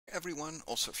everyone,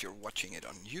 also if you're watching it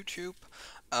on YouTube.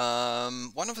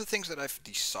 One of the things that I've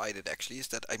decided actually is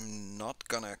that I'm not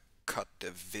gonna cut the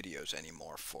videos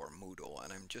anymore for Moodle,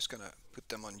 and I'm just gonna put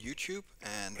them on YouTube.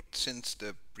 And since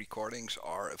the recordings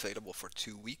are available for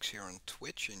 2 weeks here on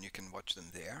Twitch and you can watch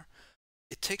them there,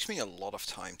 it takes me a lot of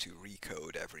time to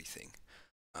recode everything.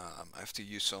 I have to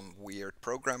use some weird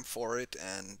program for it,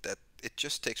 and that it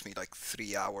just takes me like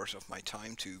 3 hours of my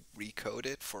time to recode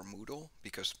it for Moodle,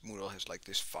 because Moodle has like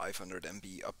this 500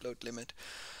 MB upload limit.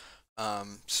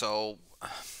 So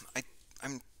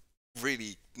I'm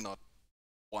really not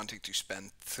wanting to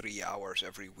spend 3 hours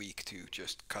every week to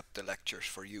just cut the lectures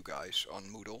for you guys on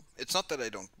Moodle. It's not that I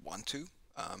don't want to,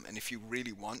 and if you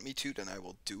really want me to, then I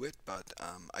will do it. But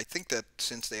I think that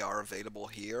since they are available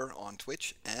here on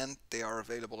Twitch and they are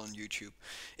available on YouTube,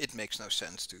 it makes no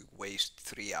sense to waste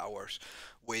 3 hours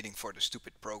waiting for the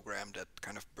stupid program that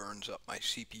kind of burns up my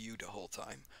CPU the whole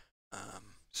time.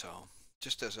 So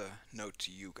just as a note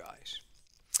to you guys.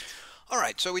 All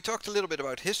right, so we talked a little bit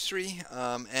about history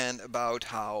and about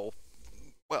how,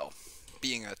 well,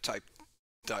 being a type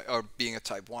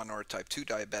 1 or a type 2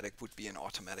 diabetic would be an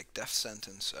automatic death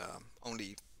sentence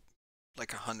only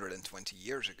like 120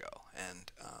 years ago,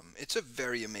 and it's a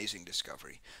very amazing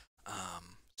discovery.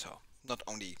 So not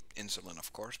only insulin,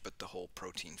 of course, but the whole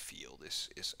protein field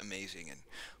is amazing, and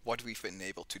what we've been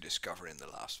able to discover in the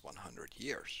last 100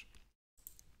 years.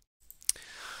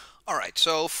 All right,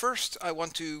 so first I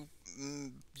want to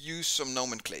use some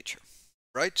nomenclature,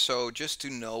 right? So just to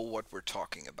know what we're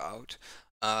talking about.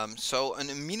 So an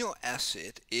amino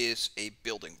acid is a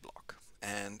building block,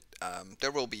 and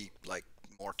there will be like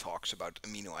more talks about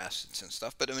amino acids and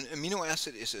stuff, but an amino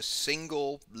acid is a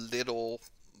single little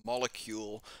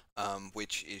molecule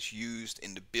which is used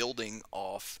in the building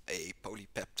of a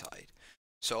polypeptide.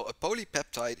 So a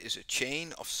polypeptide is a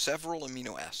chain of several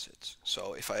amino acids.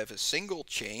 So if I have a single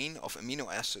chain of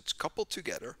amino acids coupled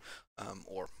together,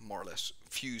 or more or less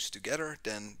fused together,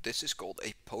 then this is called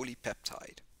a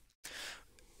polypeptide.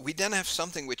 We then have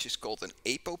something which is called an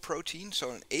apoprotein.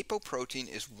 So an apoprotein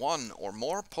is one or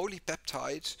more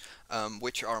polypeptides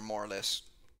which are more or less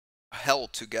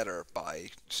held together by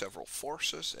several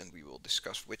forces, and we will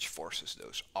discuss which forces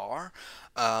those are.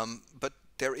 But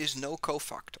there is no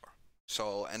cofactor.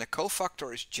 So, and a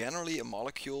cofactor is generally a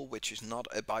molecule which is not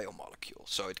a biomolecule.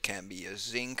 So it can be a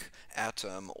zinc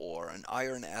atom or an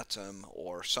iron atom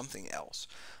or something else.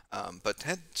 An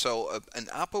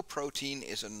apoprotein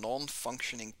is a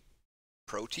non-functioning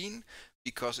protein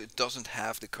because it doesn't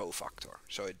have the cofactor.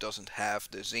 So it doesn't have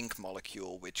the zinc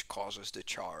molecule which causes the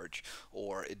charge,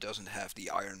 or it doesn't have the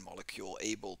iron molecule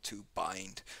able to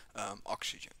bind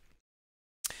oxygen.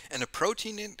 And a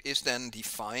protein is then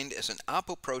defined as an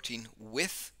apoprotein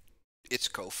with its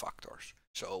cofactors.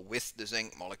 So with the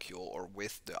zinc molecule or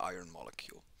with the iron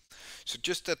molecule. So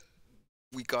just that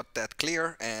we got that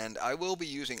clear, and I will be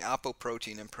using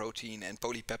apoprotein and protein and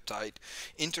polypeptide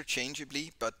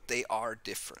interchangeably, but they are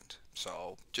different.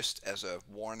 So just as a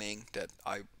warning that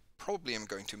I probably am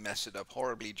going to mess it up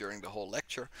horribly during the whole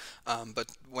lecture,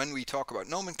 but when we talk about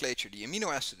nomenclature, the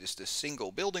amino acid is the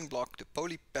single building block, the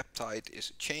polypeptide is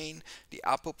a chain, the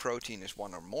apoprotein is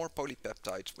one or more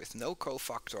polypeptides with no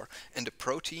cofactor, and the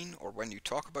protein, or when you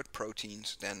talk about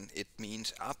proteins, then it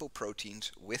means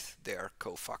apoproteins with their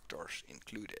cofactors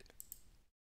included.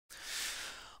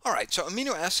 Alright, so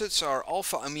amino acids are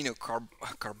alpha amino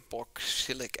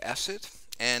carboxylic acid,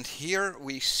 and here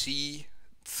we see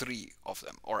 3 of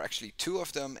them, or actually 2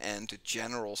 of them, and the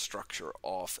general structure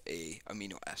of a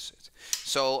amino acid.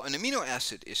 So an amino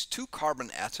acid is 2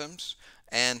 carbon atoms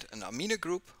and an amino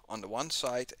group on the one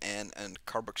side and a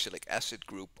carboxylic acid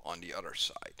group on the other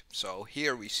side. So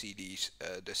here we see these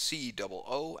the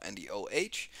COO and the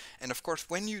OH, and of course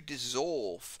when you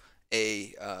dissolve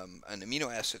an amino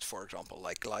acid, for example,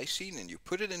 like glycine, and you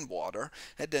put it in water,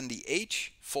 and then the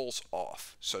H falls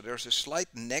off. So there's a slight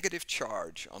negative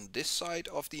charge on this side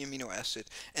of the amino acid,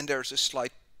 and there's a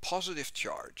slight positive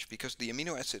charge because the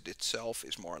amino acid itself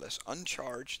is more or less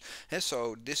uncharged, and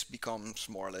so this becomes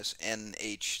more or less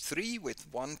NH3 with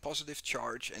one positive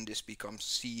charge, and this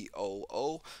becomes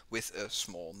COO with a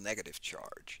small negative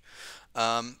charge.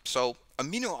 So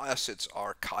amino acids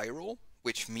are chiral,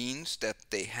 which means that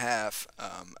they have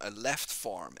a left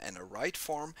form and a right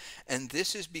form, and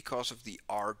this is because of the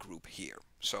R group here.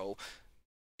 So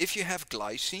if you have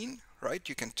glycine, right,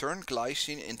 you can turn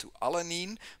glycine into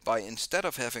alanine by, instead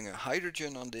of having a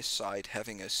hydrogen on this side,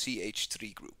 having a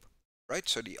CH3 group. Right,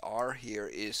 so the R here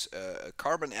is a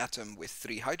carbon atom with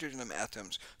 3 hydrogen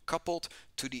atoms coupled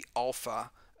to the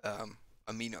alpha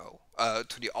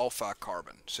to the alpha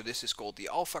carbon. So this is called the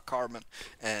alpha carbon,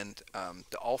 and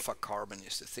the alpha carbon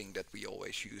is the thing that we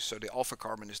always use. So the alpha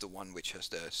carbon is the one which has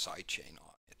the side chain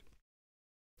on it.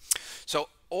 So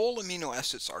all amino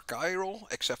acids are chiral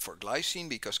except for glycine,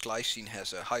 because glycine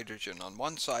has a hydrogen on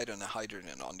one side and a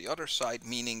hydrogen on the other side,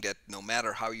 meaning that no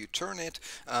matter how you turn it,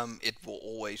 it will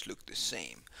always look the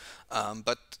same.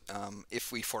 But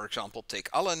if we, for example, take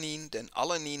alanine, then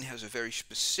alanine has a very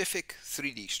specific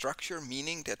 3D structure,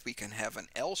 meaning that we can have an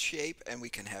L shape and we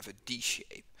can have a D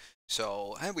shape.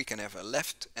 So we can have a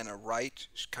left and a right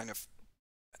kind of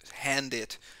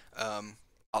handed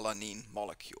alanine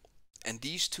molecule. And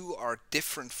these two are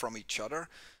different from each other,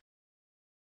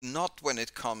 not when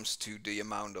it comes to the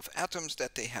amount of atoms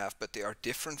that they have, but they are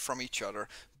different from each other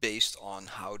based on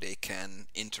how they can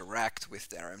interact with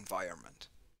their environment.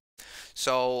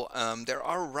 So there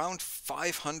are around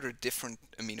 500 different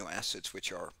amino acids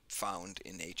which are found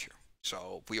in nature.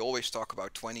 So we always talk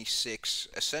about 26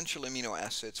 essential amino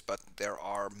acids, but there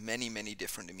are many, many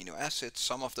different amino acids.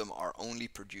 Some of them are only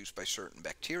produced by certain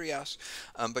bacteria.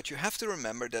 But you have to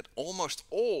remember that almost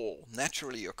all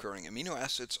naturally occurring amino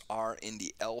acids are in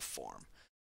the L form.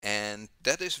 And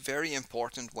that is very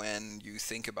important when you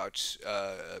think about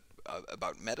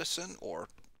medicine, or,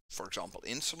 for example,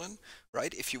 insulin,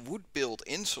 right? If you would build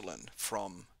insulin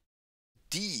from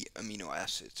D amino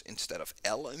acids instead of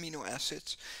L amino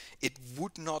acids, it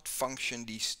would not function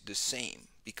the same,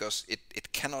 because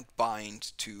it cannot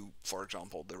bind to, for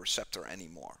example, the receptor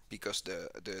anymore, because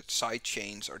the side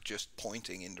chains are just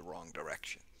pointing in the wrong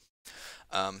direction.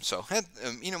 So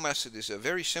amino acid is a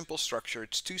very simple structure.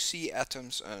 It's two C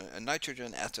atoms, a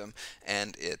nitrogen atom,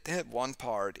 and one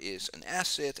part is an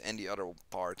acid and the other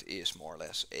part is more or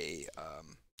less a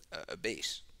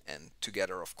base. And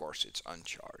together, of course, it's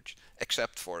uncharged,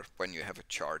 except for when you have a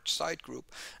charged side group.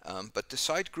 But the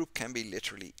side group can be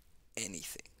literally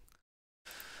anything.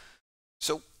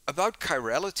 So about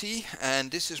chirality,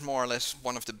 and this is more or less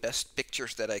one of the best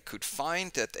pictures that I could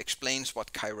find that explains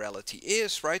what chirality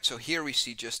is, right? So here we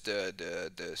see just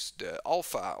the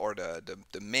alpha, or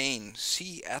the main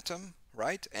C atom,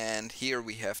 right? And here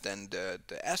we have then the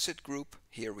acid group,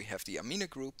 here we have the amino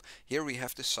group, here we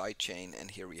have the side chain,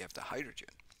 and here we have the hydrogen.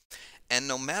 And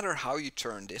no matter how you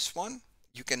turn this one,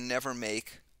 you can never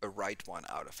make a right one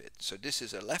out of it. So this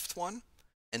is a left one,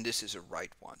 and this is a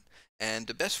right one. And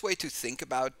the best way to think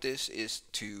about this is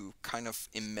to kind of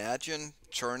imagine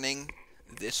turning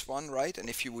this one, right? And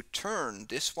if you would turn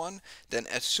this one, then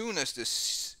as soon as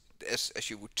this, as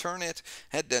you would turn it,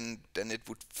 then it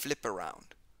would flip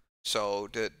around. So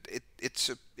it's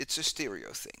a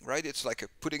stereo thing, right? It's like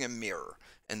putting a mirror,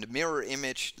 and the mirror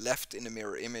image, left in the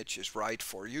mirror image is right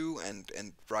for you,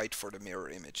 and right for the mirror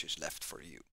image is left for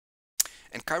you.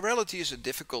 And chirality is a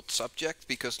difficult subject,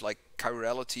 because like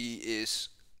chirality is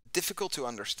difficult to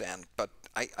understand, but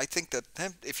I think that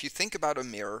if you think about a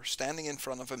mirror, standing in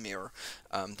front of a mirror,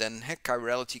 then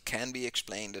chirality can be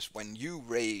explained as when you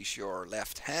raise your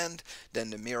left hand, then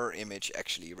the mirror image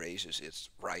actually raises its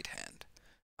right hand.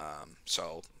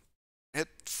 So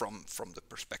from the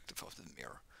perspective of the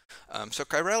mirror. So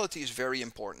chirality is very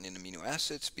important in amino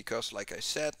acids, because, like I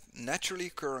said, naturally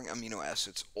occurring amino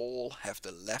acids all have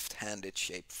the left-handed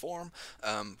shape form,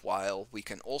 while we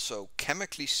can also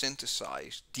chemically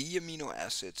synthesize D amino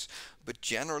acids, but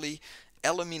generally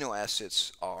L amino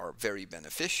acids are very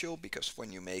beneficial, because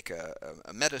when you make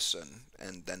a medicine,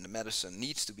 and then the medicine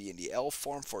needs to be in the L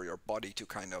form for your body to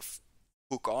kind of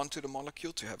hook onto the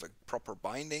molecule to have a proper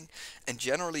binding. And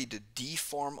generally the D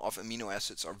form of amino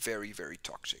acids are very, very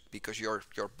toxic, because your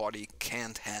body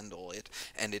can't handle it,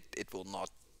 and it will not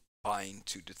bind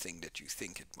to the thing that you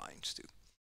think it binds to.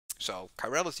 So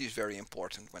chirality is very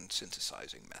important when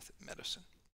synthesizing medicine.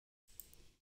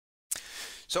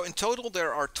 So in total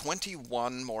there are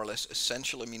 21 more or less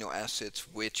essential amino acids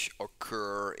which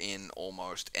occur in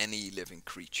almost any living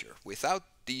creature. Without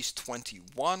these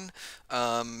 21,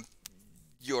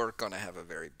 you're gonna have a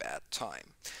very bad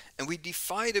time. And we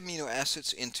divide amino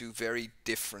acids into very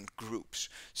different groups.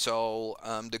 So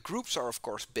the groups are of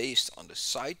course based on the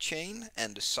side chain,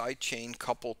 and the side chain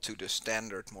coupled to the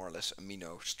standard more or less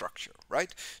amino structure,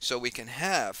 right? So we can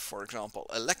have, for example,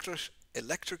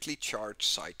 electrically charged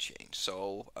side chains.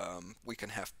 So we can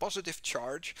have positive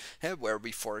charge, where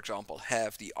we, for example,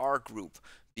 have the R group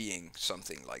being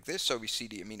something like this. So we see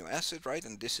the amino acid, right?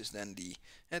 And this is then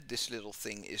this little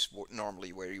thing is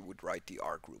normally where you would write the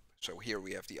R group. So here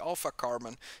we have the alpha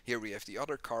carbon, here we have the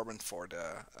other carbon for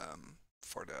the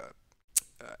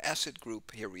acid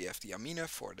group. Here we have the amino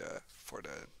for the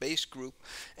base group,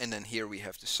 and then here we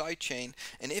have the side chain.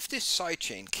 And if this side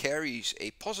chain carries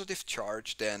a positive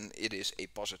charge, then it is a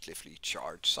positively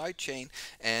charged side chain.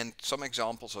 And some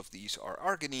examples of these are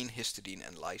arginine, histidine,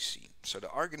 and lysine. So the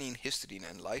arginine, histidine,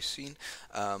 and lysine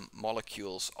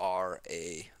molecules are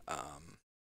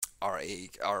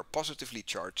positively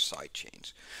charged side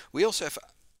chains. We also have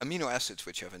amino acids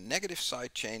which have a negative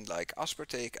side chain, like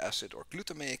aspartic acid or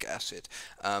glutamic acid,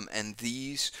 and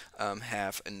these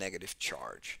have a negative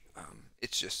charge.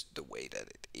 It's just the way that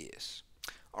it is.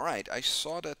 Alright, I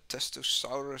saw that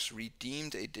Testosaurus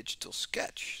redeemed a digital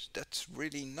sketch. That's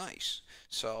really nice.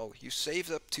 So you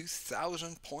saved up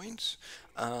 2,000 points.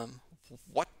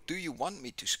 What do you want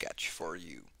me to sketch for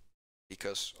you?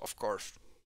 Because, of course,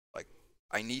 like,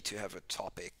 I need to have a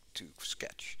topic to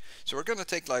sketch. So we're gonna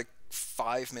take like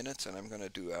 5 minutes, and I'm gonna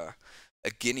do a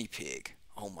guinea pig.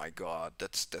 Oh my god,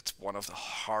 that's one of the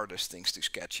hardest things to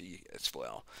sketch as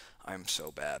well. I'm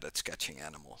so bad at sketching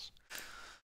animals.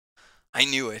 I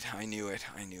knew it.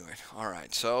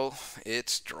 Alright, so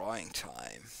it's drawing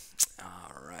time.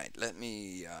 Alright, let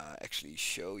me actually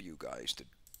show you guys the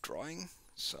drawing.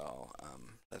 So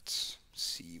let's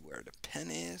see where the pen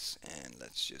is, and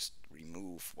let's just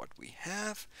remove what we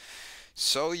have.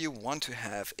 So you want to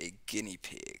have a guinea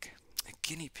pig. A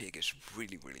guinea pig is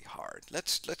really hard.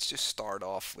 Let's just start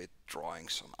off with drawing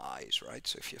some eyes, right?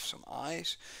 So if you have some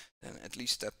eyes, then at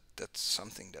least that's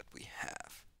something that we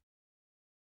have.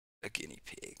 A guinea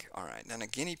pig. Alright, then a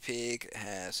guinea pig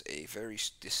has a very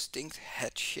distinct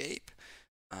head shape,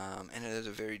 and it has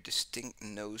a very distinct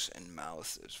nose and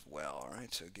mouth as well.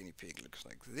 Alright, so a guinea pig looks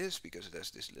like this because it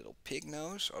has this little pig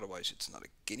nose, otherwise it's not a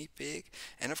guinea pig.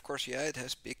 And of course, yeah, it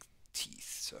has big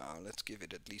teeth, so let's give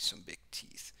it at least some big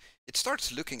teeth. It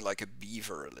starts looking like a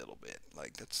beaver a little bit,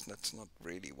 like that's not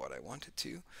really what I wanted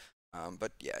to.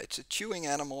 But yeah, it's a chewing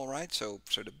animal, right? So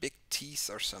the big teeth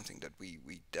are something that we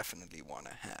definitely want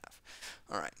to have.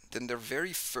 Alright, then they're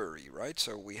very furry, right?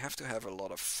 So we have to have a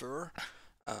lot of fur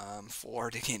for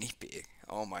the guinea pig.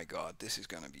 Oh my god, this is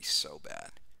gonna be so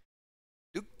bad.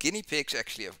 Do guinea pigs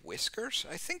actually have whiskers?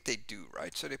 I think they do,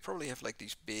 right? So they probably have like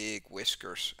these big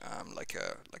whiskers, like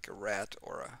a rat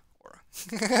or a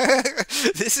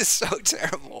This is so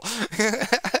terrible.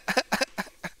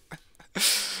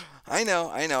 I know.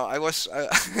 I was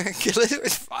kill it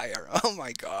with fire. Oh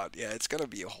my god, yeah, it's gonna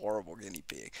be a horrible guinea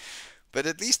pig. But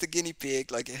at least the guinea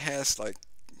pig, like, it has like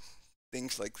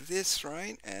things like this,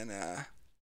 right? And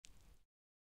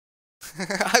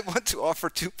I want to offer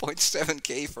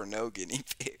 2.7k for no guinea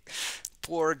pig.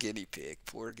 Poor guinea pig,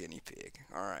 poor guinea pig.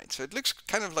 Alright, so it looks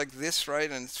kind of like this,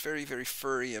 right? And it's very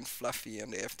furry and fluffy,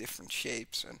 and they have different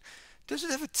shapes. And does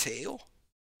it have a tail?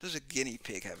 Does a guinea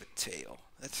pig have a tail?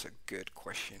 That's a good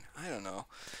question. I don't know.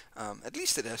 At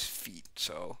least it has feet,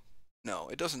 so no,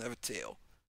 it doesn't have a tail.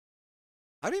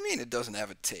 How do you mean it doesn't have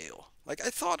a tail? Like, I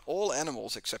thought all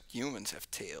animals except humans have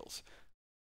tails.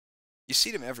 You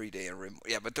see them every day in Rim.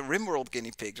 Yeah, but the Rimworld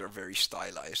guinea pigs are very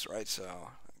stylized, right?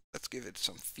 So let's give it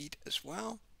some feet as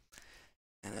well.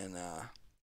 And then,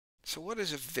 so what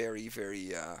is a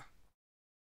let's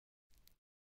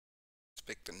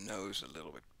make the nose a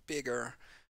little bit bigger.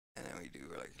 And then we do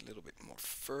like a little bit more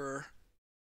fur.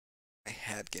 I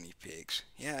had guinea pigs.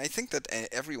 Yeah, I think that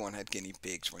everyone had guinea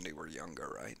pigs when they were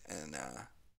younger, right? And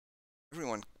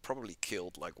everyone probably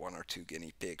killed like 1 or 2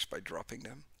 guinea pigs by dropping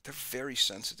them. They're very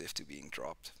sensitive to being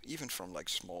dropped, even from like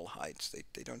small heights.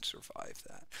 They don't survive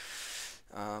that.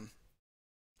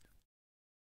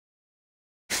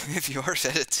 If yours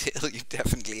had a tail, you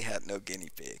definitely had no guinea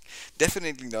pig.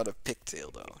 Definitely not a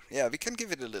pigtail, though. Yeah, we can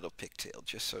give it a little pigtail,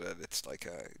 just so that it's like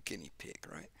a guinea pig,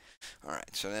 right?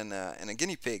 Alright, so then, and a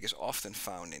guinea pig is often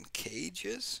found in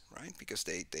cages, right? Because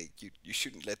you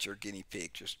shouldn't let your guinea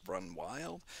pig just run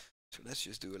wild. So let's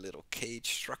just do a little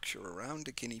cage structure around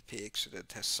the guinea pig so that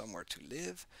it has somewhere to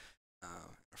live.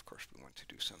 Of course, we want to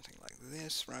do something like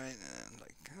this, right?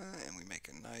 And we make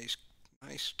a nice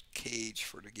cage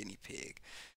for the guinea pig.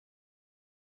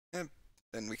 And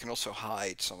then we can also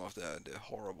hide some of the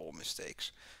horrible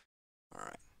mistakes.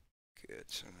 Alright, good.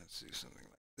 So let's do something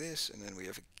like this, and then we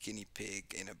have a guinea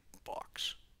pig in a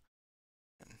box.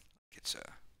 And it's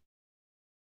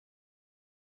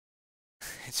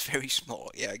it's very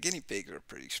small. Yeah, guinea pigs are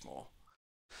pretty small.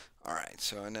 Alright,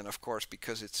 so and then of course,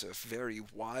 because it's a very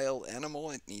wild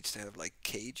animal, it needs to have like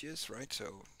cages, right?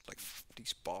 So like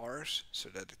these bars so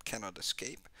that it cannot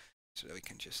escape. So that we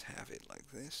can just have it like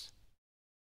this.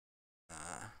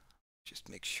 Just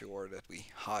make sure that we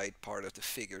hide part of the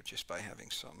figure just by having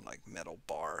some like metal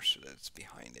bars so that it's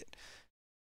behind it.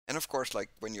 And of course, like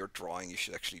when you're drawing, you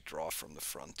should actually draw from the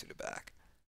front to the back.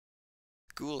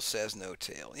 Ghoul says no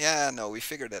tail. Yeah, no, we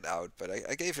figured that out, but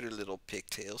I gave it a little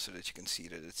pigtail so that you can see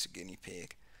that it's a guinea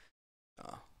pig.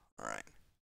 Oh, all right.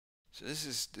 So this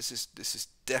is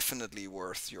definitely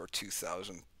worth your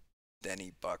 2,000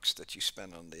 Denny bucks that you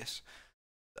spend on this.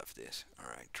 Love this.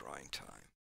 All right, drawing time.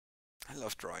 I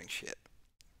love drawing shit.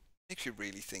 Makes you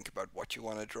really think about what you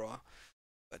want to draw.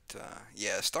 But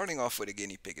yeah, starting off with a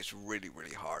guinea pig is really,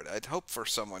 really hard. I'd hope for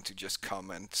someone to just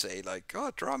come and say like,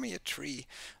 oh, draw me a tree.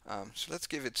 So let's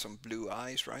give it some blue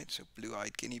eyes, right? So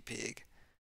blue-eyed guinea pig.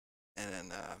 And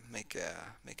then make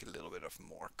a little bit of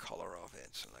more color of it.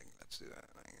 So like, let's do it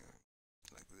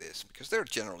like this. Because they're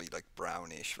generally like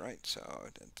brownish, right? So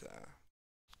that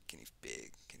guinea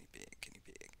pig, guinea pig, guinea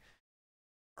pig.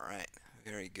 All right,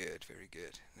 very good, very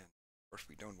good. And then, of course,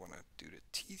 we don't want to do the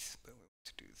teeth, but we want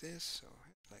to do this. So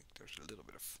like there's a little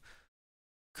bit of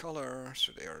color,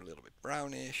 so they are a little bit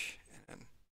brownish, and then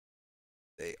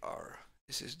they are,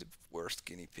 this is the worst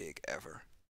guinea pig ever.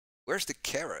 Where's the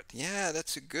carrot? Yeah,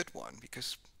 that's a good one,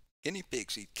 because guinea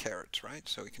pigs eat carrots, right?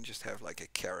 So we can just have like a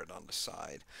carrot on the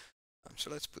side.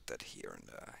 So let's put that here in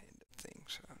the thing.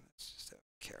 So let's just have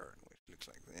a carrot, which looks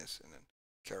like this, and then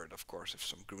carrot, of course, have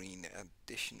some green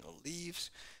additional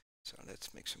leaves. So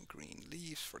let's make some green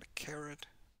leaves for the carrot.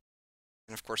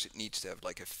 And of course it needs to have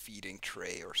like a feeding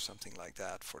tray or something like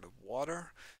that for the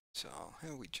water. So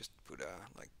we just put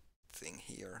a like thing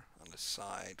here on the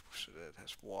side so that it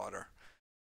has water.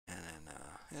 And then,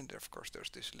 and of course there's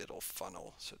this little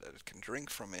funnel so that it can drink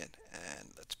from it.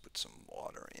 And let's put some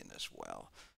water in as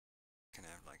well. Can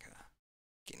have like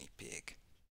a guinea pig.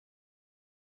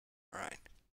 All right.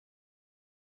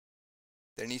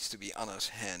 There needs to be Anna's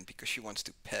hand because she wants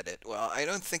to pet it. Well, I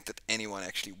don't think that anyone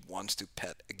actually wants to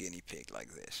pet a guinea pig like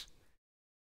this.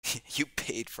 You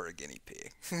paid for a guinea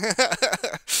pig.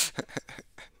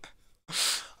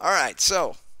 Alright,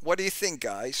 so what do you think,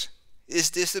 guys? Is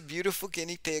this a beautiful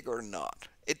guinea pig or not?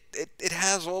 It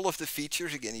has all of the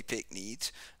features a guinea pig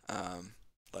needs.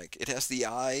 Like it has the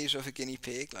eyes of a guinea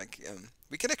pig. Like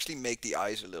we can actually make the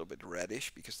eyes a little bit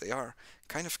reddish because they are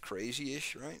kind of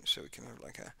crazy-ish, right? So we can have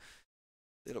like a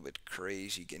little bit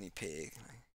crazy guinea pig.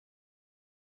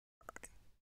 Alright,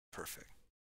 perfect.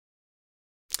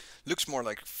 Looks more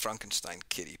like Frankenstein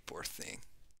kitty, poor thing.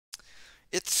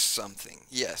 It's something.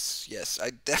 Yes, yes, I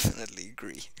definitely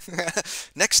agree.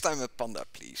 Next time a panda,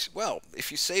 please. Well,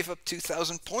 if you save up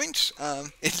 2,000 points,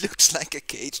 it looks like a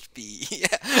caged bee.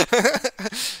 Yeah.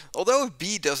 Although a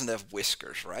bee doesn't have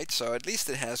whiskers, right? So at least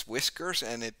it has whiskers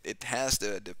and it has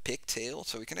the pigtail.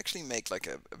 So we can actually make like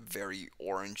a very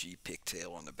orangey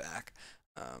pigtail on the back.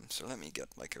 So let me get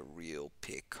like a real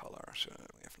pig color. So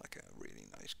we have like a really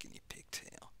nice guinea pig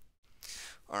tail.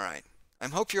 All right. I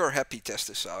hope you're happy,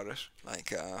 Testosaurus.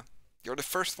 Like, you're the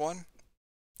first one.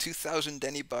 2,000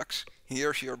 Denny bucks.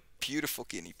 Here's your beautiful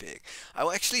guinea pig. I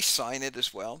will actually sign it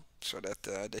as well, so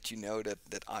that that you know that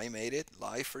I made it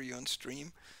live for you on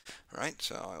stream. All right,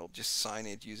 so I'll just sign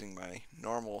it using my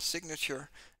normal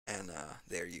signature, and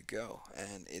there you go.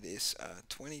 And it is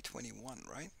 2021,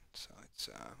 right? So it's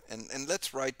and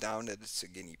let's write down that it's a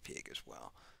guinea pig as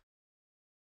well.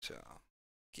 So,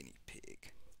 guinea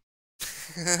pig.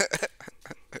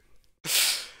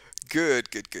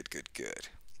 Good, good, good, good, good.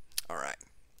 All right.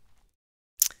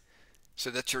 So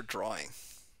that's your drawing.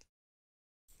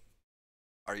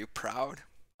 Are you proud?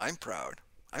 I'm proud.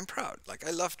 I'm proud. Like,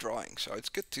 I love drawing, so it's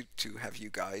good to have you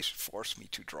guys force me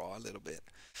to draw a little bit.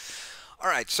 All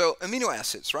right, so amino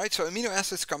acids, right? So amino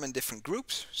acids come in different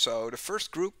groups. So the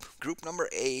first group, group number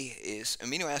A, is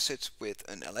amino acids with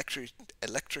an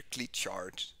electrically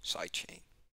charged side chain.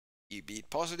 Be it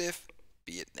positive,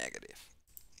 be it negative.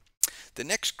 The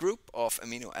next group of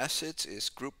amino acids is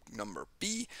group number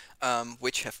B,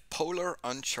 which have polar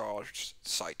uncharged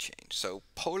side chains. So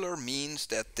polar means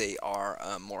that they are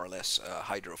more or less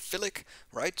hydrophilic,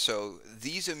 right? So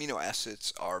these amino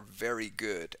acids are very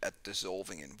good at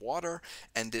dissolving in water,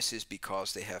 and this is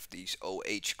because they have these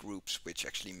OH groups which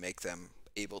actually make them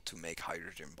able to make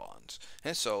hydrogen bonds.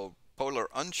 And so polar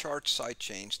uncharged side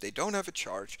chains, they don't have a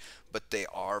charge, but they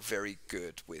are very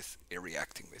good with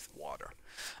reacting with water.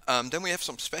 Then we have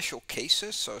some special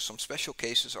cases. So some special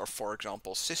cases are, for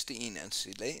example, cysteine and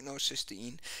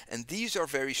selenocysteine, and these are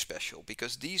very special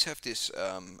because these have this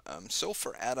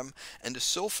sulfur atom, and the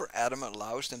sulfur atom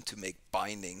allows them to make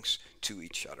bindings to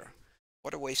each other.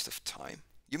 What a waste of time.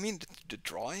 You mean the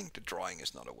drawing? The drawing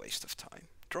is not a waste of time.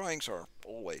 Drawings are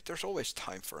always, there's always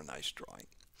time for a nice drawing.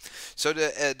 So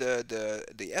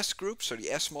the S group, so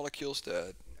the S molecules,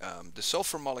 the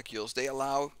sulfur molecules, they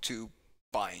allow to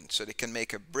bind. So they can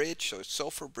make a bridge, so a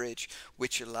sulfur bridge,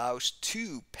 which allows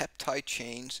two peptide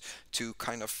chains to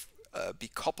kind of be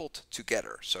coupled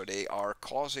together. So they are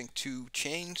causing two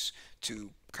chains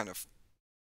to kind of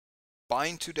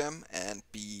bind to them and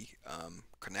be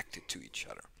connected to each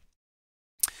other.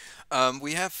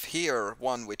 We have here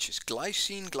one which is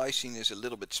glycine. Glycine is a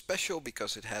little bit special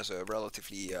because it has a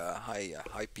relatively high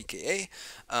pKa,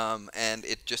 and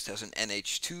it just has an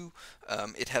NH2.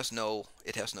 It has no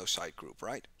side group,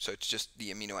 right? So it's just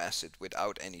the amino acid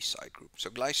without any side group. So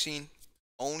glycine,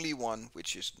 only one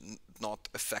which is not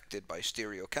affected by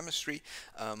stereochemistry,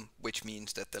 which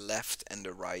means that the left and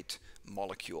the right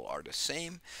molecule are the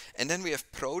same. And then we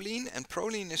have proline, and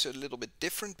proline is a little bit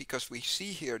different because we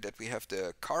see here that we have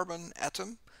the carbon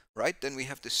atom, right? Then we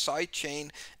have the side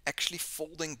chain actually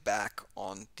folding back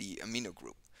on the amino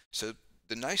group. So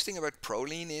the nice thing about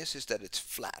proline is that it's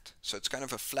flat. So it's kind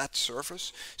of a flat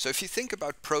surface. So if you think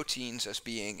about proteins as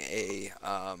being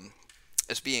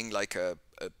like a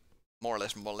more or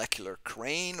less molecular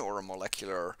crane or a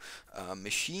molecular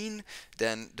machine,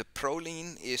 then the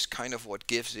proline is kind of what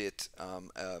gives it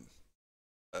a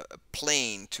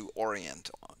plane to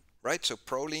orient on, right? So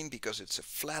proline, because it's a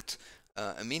flat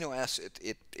amino acid,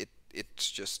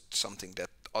 it's just something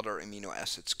that other amino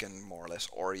acids can more or less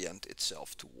orient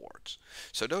itself towards.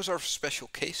 So those are special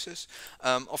cases.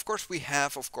 Of course, we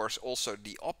have, also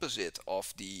the opposite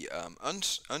of the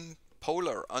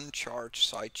polar uncharged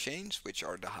side chains, which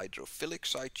are the hydrophilic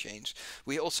side chains.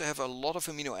 We also have a lot of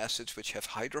amino acids which have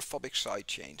hydrophobic side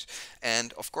chains.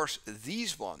 And of course,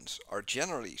 these ones are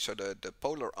generally, so the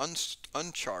polar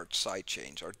uncharged side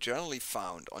chains are generally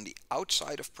found on the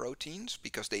outside of proteins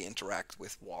because they interact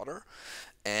with water.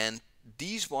 And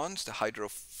these ones, the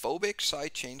hydrophobic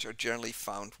side chains, are generally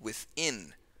found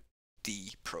within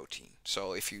the protein.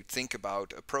 So if you think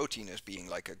about a protein as being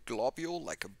like a globule,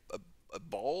 like a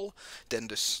ball, then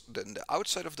the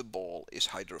outside of the ball is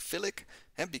hydrophilic,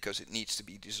 and because it needs to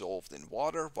be dissolved in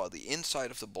water, while the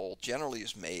inside of the ball generally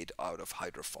is made out of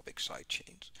hydrophobic side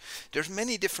chains. There's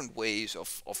many different ways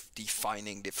of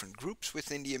defining different groups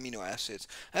within the amino acids,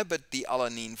 but the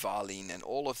alanine, valine, and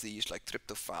all of these, like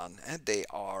tryptophan, they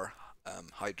are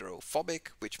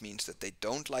hydrophobic, which means that they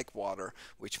don't like water,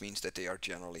 which means that they are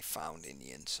generally found in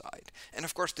the inside. And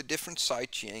of course, the different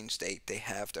side chains, they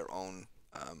have their own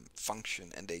function,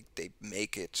 and they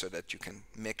make it so that you can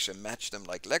mix and match them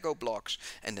like Lego blocks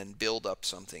and then build up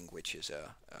something which is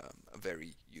a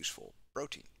very useful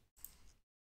protein.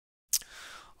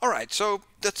 Alright, so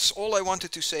that's all I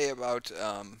wanted to say about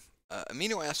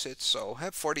amino acids. So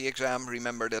for the exam,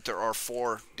 remember that there are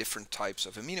 4 different types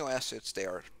of amino acids. They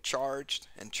are charged,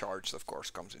 and charged of course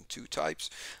comes in 2 types.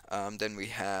 Then we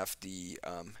have the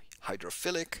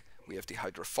hydrophilic, we have the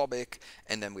hydrophobic,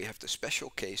 and then we have the special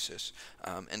cases.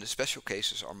 And the special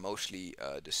cases are mostly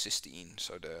the cysteine,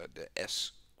 so the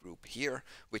S group here,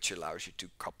 which allows you to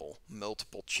couple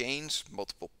multiple chains,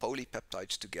 multiple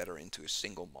polypeptides together into a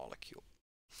single molecule.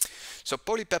 So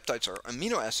polypeptides are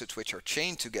amino acids which are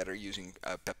chained together using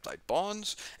peptide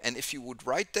bonds, and if you would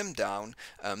write them down,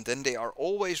 then they are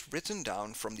always written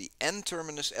down from the N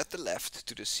terminus at the left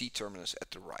to the C terminus at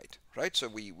the right. Right? So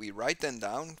we write them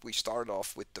down. We start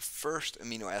off with the first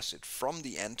amino acid from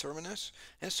the N terminus,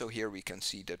 and so here we can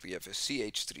see that we have a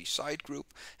CH3 side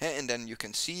group, and then you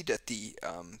can see that the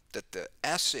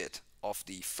acid of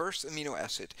the first amino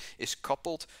acid is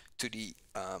coupled to the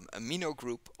amino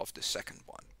group of the second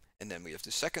one. And then we have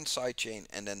the second side chain,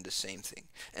 and then the same thing.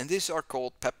 And these are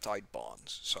called peptide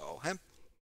bonds. So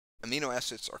amino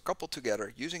acids are coupled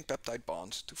together using peptide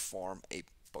bonds to form a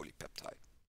polypeptide.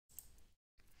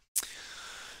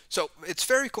 So it's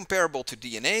very comparable to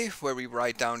DNA, where we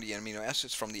write down the amino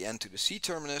acids from the N to the C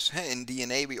terminus. In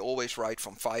DNA, we always write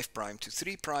from 5' to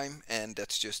 3', and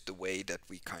that's just the way that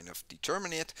we kind of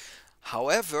determine it.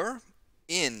 However,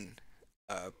 in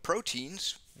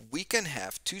proteins, we can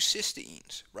have 2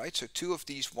 cysteines, right? So 2 of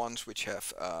these ones which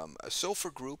have a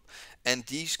sulfur group, and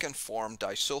these can form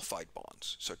disulfide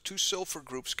bonds. So 2 sulfur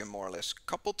groups can more or less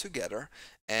couple together,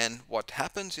 and what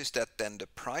happens is that then the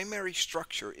primary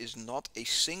structure is not a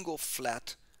single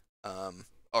flat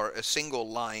or a single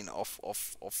line of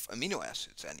amino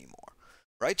acids anymore.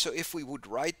 Right, so if we would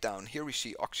write down, here we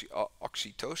see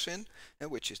oxytocin,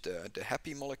 which is the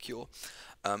happy molecule.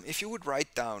 If you would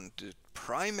write down the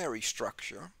primary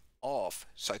structure of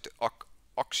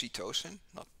oxytocin,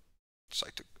 not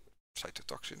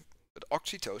cytotoxin, but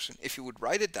oxytocin, if you would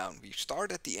write it down, we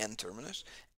start at the N terminus,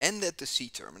 end at the C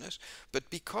terminus,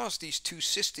 but because these 2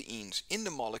 cysteines in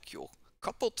the molecule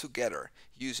coupled together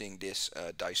using this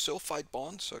disulfide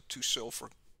bond, so 2 sulfur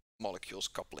molecules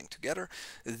coupling together,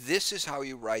 this is how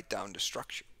you write down the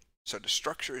structure. So the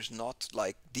structure is not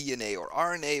like DNA or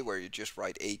RNA where you just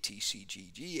write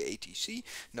ATCGG, ATC.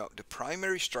 No, the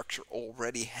primary structure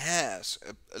already has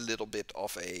a little bit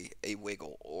of a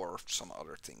wiggle or some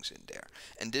other things in there.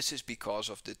 And this is because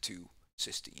of the two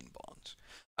cysteine bonds.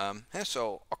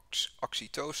 So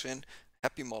oxytocin,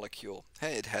 happy molecule,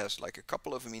 it has like a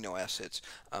couple of amino acids,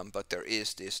 but there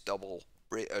is this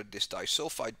this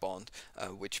disulfide bond,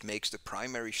 which makes the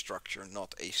primary structure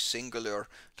not a singular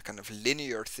kind of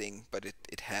linear thing, but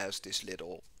it has this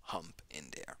little hump in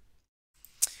there.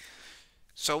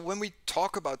 So when we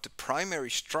talk about the primary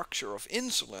structure of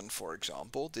insulin, for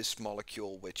example, this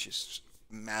molecule which is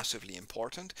massively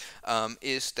important,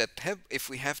 is that if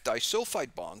we have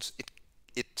disulfide bonds,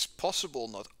 it's possible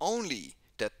not only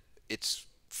that it's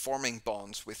forming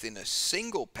bonds within a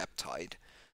single peptide,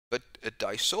 but a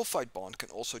disulfide bond can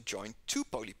also join two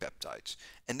polypeptides.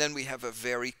 And then we have a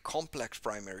very complex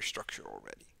primary structure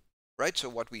already. Right? So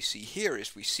what we see here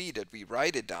is we see that we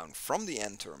write it down from the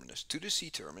N terminus to the C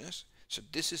terminus. So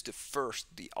this is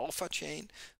the alpha chain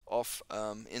of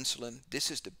insulin. This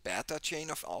is the beta chain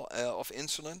of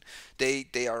insulin.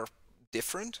 They are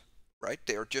different, right?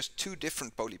 They are just two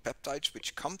different polypeptides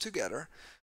which come together,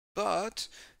 but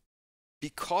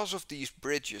because of these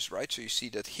bridges, right? So you see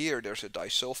that here there's a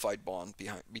disulfide bond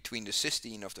between the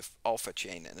cysteine of the alpha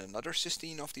chain and another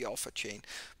cysteine of the alpha chain,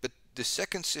 but the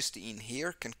second cysteine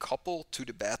here can couple to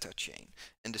the beta chain,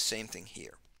 and the same thing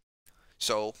here.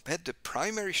 So the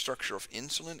primary structure of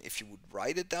insulin, if you would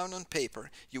write it down on paper,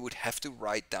 you would have to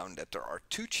write down that there are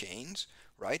two chains,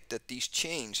 right? That these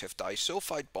chains have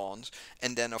disulfide bonds,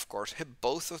 and then of course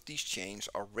both of these chains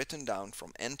are written down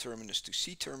from N terminus to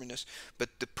C terminus, but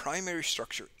the primary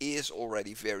structure is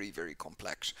already very, very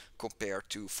complex compared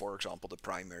to, for example, the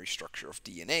primary structure of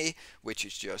DNA, which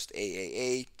is just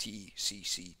AAA, T, C,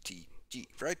 C, T, G,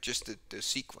 right? Just the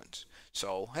sequence.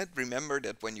 So remember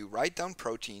that when you write down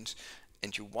proteins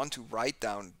and you want to write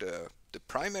down the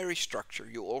primary structure,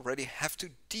 you already have to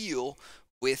deal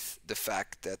with the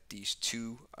fact that these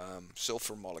two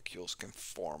sulfur molecules can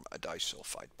form a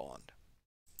disulfide bond.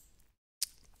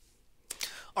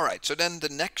 Alright, so then the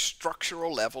next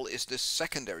structural level is the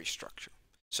secondary structure.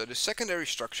 So the secondary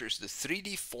structure is the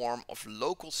 3D form of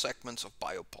local segments of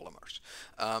biopolymers.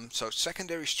 So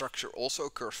secondary structure also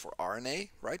occurs for RNA,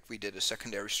 right? We did a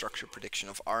secondary structure prediction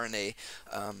of RNA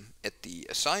at the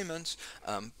assignments.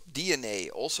 DNA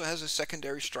also has a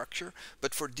secondary structure,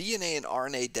 but for DNA and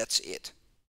RNA, that's it.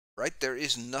 Right? There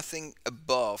is nothing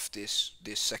above this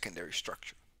secondary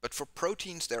structure. But for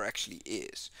proteins there actually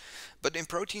is. But in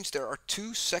proteins there are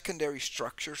two secondary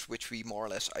structures which we more or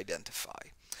less identify.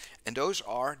 And those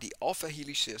are the alpha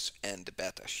helices and the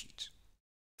beta sheets.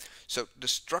 So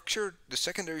the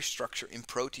secondary structure in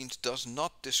proteins does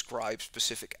not describe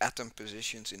specific atom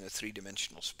positions in a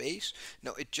three-dimensional space.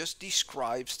 No, it just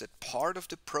describes that part of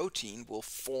the protein will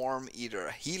form either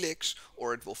a helix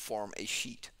or it will form a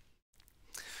sheet.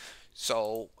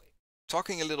 So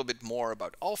talking a little bit more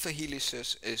about alpha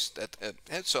helices is that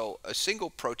so a single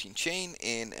protein chain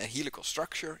in a helical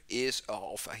structure is an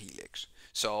alpha helix.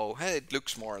 So it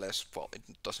looks more or less, well, it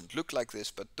doesn't look like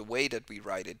this, but the way that we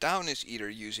write it down is either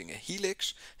using a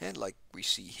helix, like we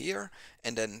see here,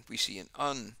 and then we see an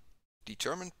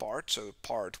undetermined part, so a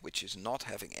part which is not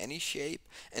having any shape,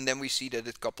 and then we see that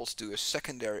it couples to a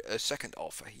second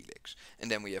alpha helix, and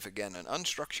then we have again an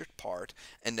unstructured part,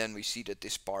 and then we see that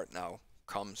this part now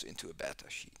comes into a beta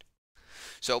sheet.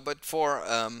 So but for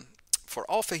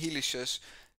alpha helices,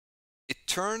 it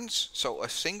turns, so a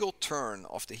single turn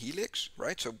of the helix,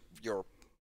 right? So you're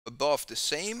above the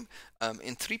same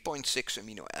in 3.6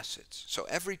 amino acids. So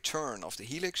every turn of the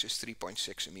helix is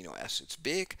 3.6 amino acids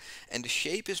big, and the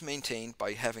shape is maintained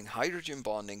by having hydrogen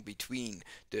bonding between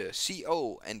the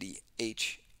CO and the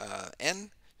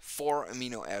HN 4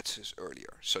 amino acids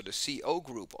earlier. So the CO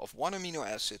group of one amino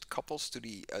acid couples to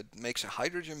the makes a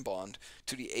hydrogen bond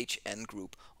to the HN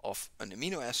group of an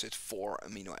amino acid 4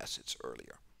 amino acids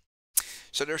earlier.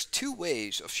 So there's two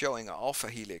ways of showing an alpha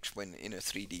helix when in a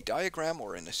 3D diagram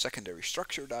or in a secondary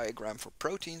structure diagram for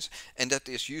proteins, and that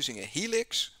is using a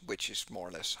helix, which is more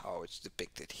or less how it's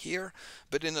depicted here,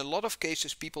 but in a lot of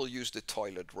cases people use the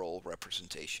toilet roll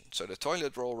representation. So the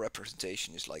toilet roll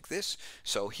representation is like this.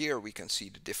 So here we can see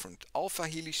the different alpha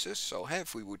helices. So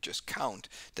if we would just count,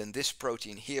 then this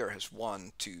protein here has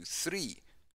 1, 2, 3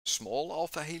 small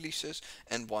alpha helices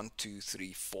and 1, 2,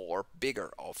 3, 4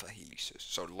 bigger alpha helices,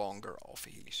 so longer alpha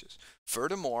helices.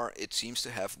 Furthermore, it seems to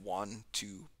have 1,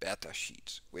 2 beta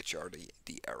sheets, which are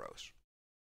the arrows.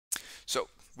 So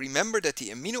remember that the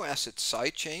amino acid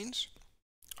side chains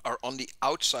are on the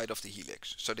outside of the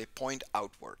helix, so they point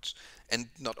outwards. And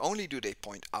not only do they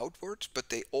point outwards, but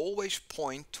they always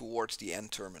point towards the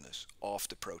N-terminus of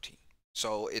the protein.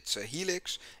 So it's a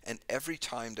helix, and every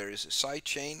time there is a side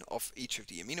chain of each of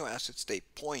the amino acids, they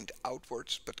point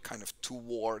outwards, but kind of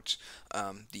towards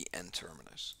the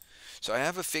N-terminus. So I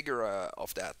have a figure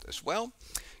of that as well.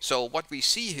 So what we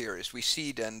see here is we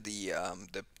see then the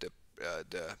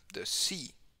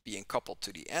C being coupled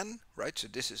to the N, right? So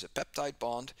this is a peptide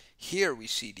bond. Here we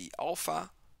see the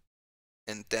alpha,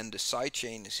 and then the side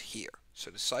chain is here. So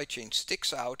the side chain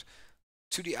sticks out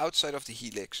to the outside of the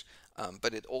helix,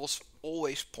 but it also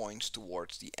always points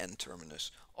towards the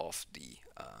N-terminus of the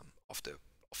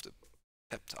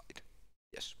peptide.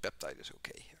 Yes, peptide is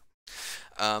okay here.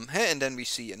 And then we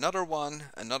see another one,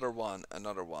 another one,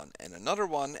 another one, and another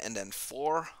one, and then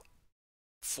four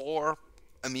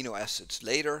amino acids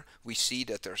later, we see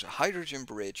that there's a hydrogen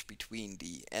bridge between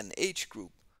the NH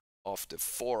group of the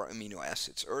 4 amino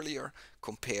acids earlier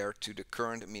compared to the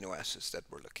current amino acids that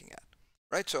we're looking at.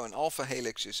 Right, so an alpha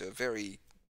helix is a very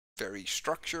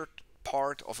structured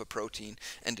part of a protein,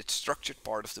 and the structured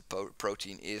part of the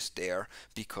protein is there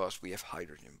because we have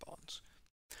hydrogen bonds.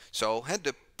 So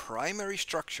the primary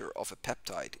structure of a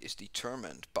peptide is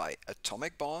determined by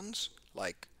atomic bonds,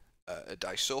 like a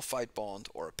disulfide bond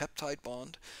or a peptide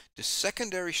bond. The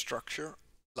secondary structure,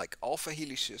 like alpha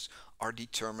helices, are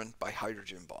determined by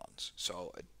hydrogen bonds.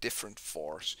 So a different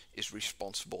force is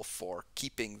responsible for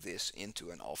keeping this into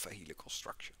an alpha helical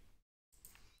structure.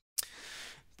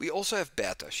 We also have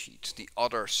beta sheets, the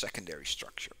other secondary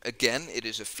structure. Again, it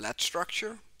is a flat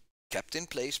structure kept in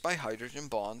place by hydrogen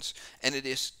bonds, and it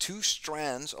is 2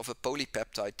 strands of a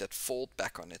polypeptide that fold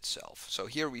back on itself. So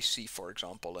here we see, for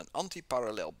example, an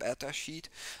antiparallel beta sheet,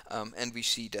 and we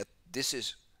see that this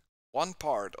is one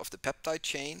part of the peptide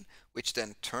chain, which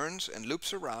then turns and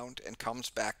loops around and comes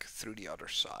back through the other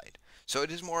side. So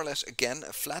it is more or less, again,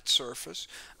 a flat surface,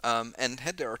 and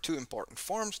there are 2 important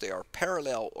forms. They are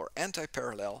parallel or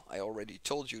anti-parallel. I already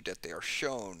told you that they are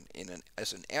shown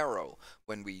as an arrow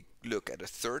when we look at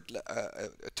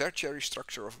a tertiary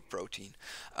structure of a protein.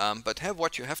 But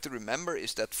what you have to remember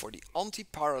is that for the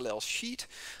anti-parallel sheet,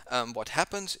 what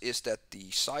happens is that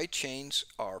the side chains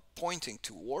are pointing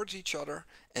towards each other,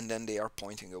 and then they are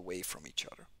pointing away from each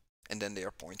other. And then they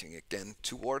are pointing again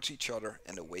towards each other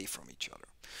and away from each other.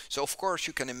 So of course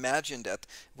you can imagine that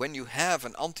when you have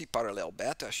an antiparallel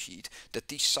beta sheet, that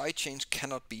these side chains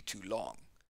cannot be too long.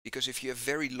 Because if you have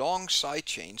very long side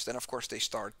chains, then of course they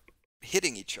start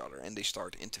hitting each other and they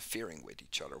start interfering with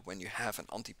each other when you have an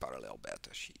antiparallel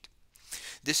beta sheet.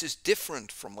 This is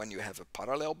different from when you have a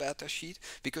parallel beta sheet,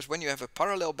 because when you have a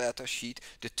parallel beta sheet,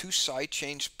 the 2 side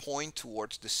chains point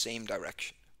towards the same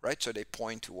direction. Right, so they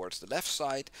point towards the left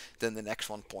side, then the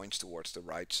next one points towards the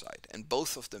right side, and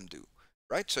both of them do.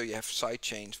 Right, so you have side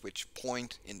chains which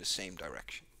point in the same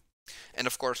direction. And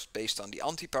of course, based on the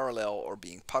antiparallel or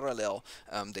being parallel,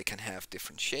 they can have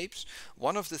different shapes.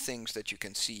 One of the things that you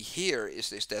can see here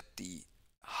is that the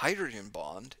hydrogen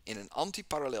bond in an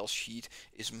antiparallel sheet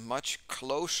is much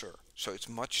closer, so it's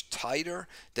much tighter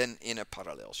than in a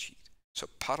parallel sheet. So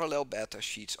parallel beta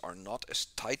sheets are not as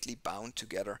tightly bound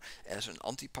together as an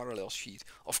antiparallel sheet.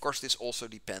 Of course, this also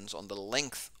depends on the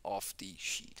length of the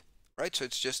sheet. Right? So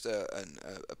it's just a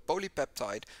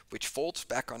polypeptide which folds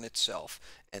back on itself,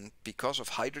 and because of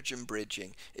hydrogen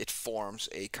bridging, it forms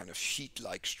a kind of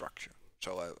sheet-like structure.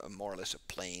 So a more or less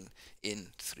a plane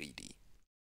in 3D.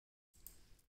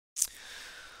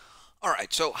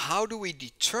 Alright, so how do we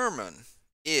determine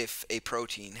if a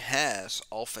protein has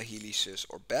alpha helices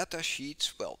or beta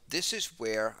sheets? Well, this is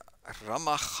where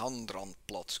Ramachandran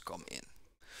plots come in.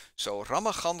 So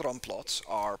Ramachandran plots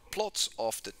are plots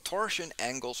of the torsion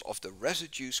angles of the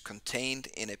residues contained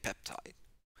in a peptide.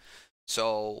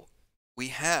 So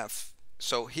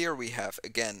here we have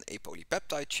again a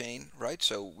polypeptide chain, right?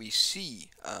 So we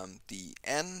see the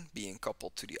N being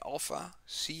coupled to the alpha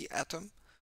C atom.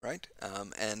 Right,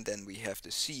 and then we have the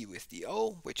C with the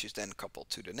O, which is then coupled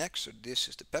to the next. So this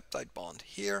is the peptide bond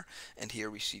here, and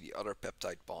here we see the other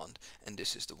peptide bond, and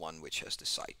this is the one which has the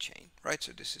side chain. Right,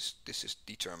 so this is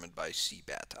determined by C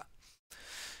beta.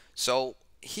 So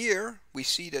here we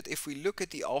see that if we look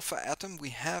at the alpha atom, we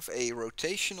have a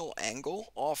rotational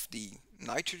angle of the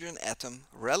nitrogen atom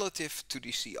relative to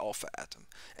the C alpha atom,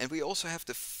 and we also have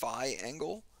the psi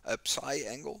angle.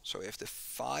 So we have the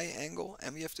phi angle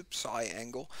and we have the psi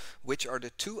angle, which are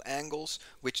the 2 angles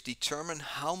which determine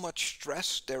how much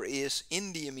stress there is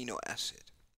in the amino acid.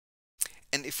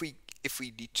 And if we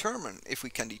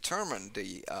can determine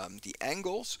the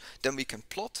angles, then we can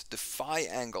plot the phi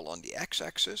angle on the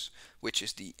x-axis, which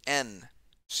is the N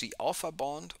C alpha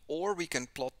bond, or we can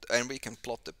plot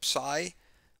the psi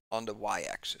on the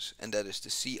y-axis, and that is the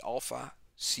C alpha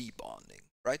C bonding,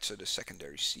 right? So the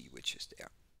secondary C which is there.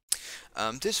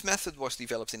 This method was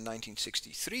developed in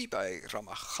 1963 by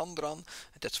Ramachandran.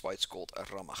 That's why it's called a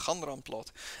Ramachandran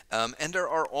plot. And there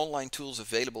are online tools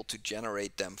available to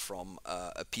generate them from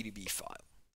a PDB file.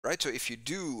 Right, so if you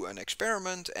do an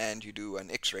experiment and you do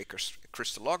an X-ray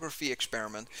crystallography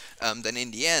experiment, then in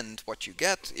the end, what you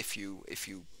get,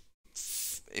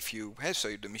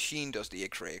 so the machine does the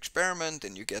X-ray experiment,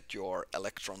 and you get your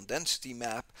electron density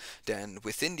map. Then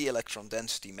within the electron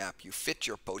density map, you fit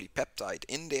your polypeptide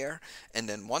in there, and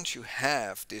then once you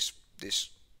have this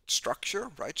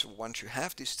structure, right? So once you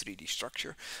have this 3D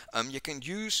structure, you can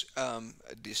use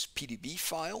this PDB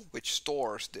file, which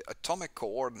stores the atomic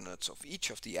coordinates of each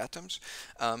of the atoms.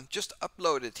 Just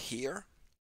upload it here,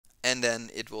 and then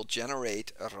it will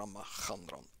generate a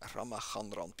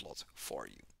Ramachandran plot for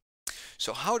you.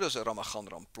 So how does a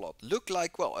Ramachandran plot look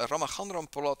like? Well, a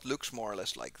Ramachandran plot looks more or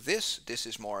less like this. This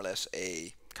is more or less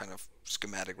a kind of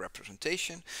schematic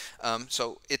representation.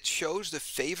 So it shows the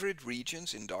favored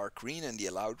regions in dark green and the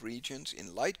allowed regions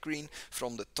in light green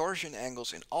from the torsion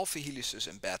angles in alpha helices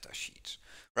and beta sheets.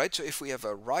 Right, so if we have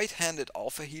a right-handed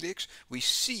alpha helix, we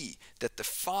see that the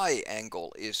phi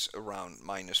angle is around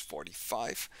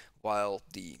 -45, while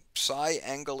the psi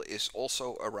angle is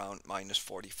also around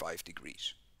 -45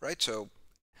 degrees. Right, so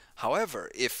however,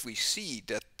 if we see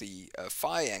that the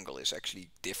phi angle is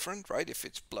actually different, right, if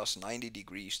it's plus 90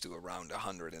 degrees to around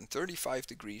 135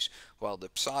 degrees, while the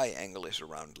psi angle is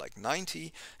around like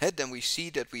 90, then we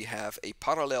see that we have a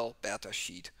parallel beta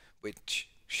sheet which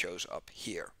shows up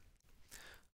here.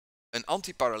 An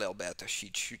anti-parallel beta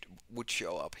sheet would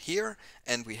show up here,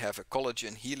 and we have a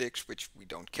collagen helix, which we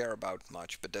don't care about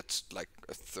much, but that's like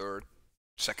a third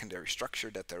secondary structure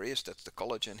that there is. That's the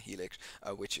collagen helix,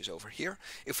 which is over here.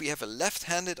 If we have a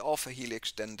left-handed alpha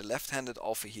helix, then the left-handed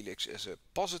alpha helix is a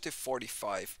positive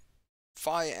 45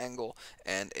 phi angle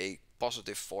and a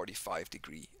positive 45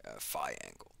 degree phi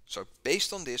angle. So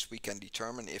based on this, we can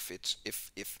determine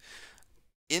if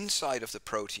inside of the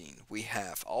protein we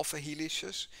have alpha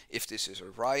helices, if this is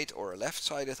a right or a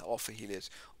left-sided alpha helix,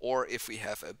 or if we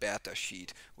have a beta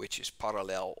sheet which is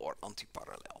parallel or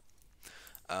anti-parallel.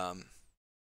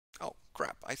 Oh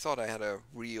crap, I thought I had a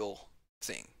real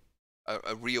thing,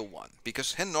 a real one,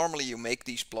 because normally you make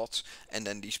these plots and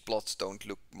then these plots don't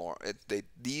look more,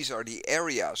 these are the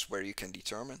areas where you can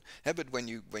determine, but when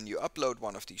you upload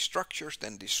one of these structures,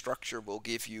 then this structure will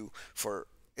give you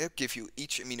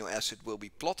each amino acid will be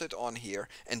plotted on here,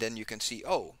 and then you can see,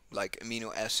 oh, like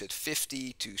amino acid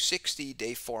 50 to 60,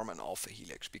 they form an alpha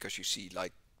helix, because you see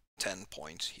like 10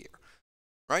 points here,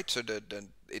 right? So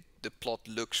the plot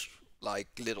looks like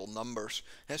little numbers,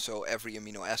 and so every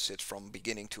amino acid from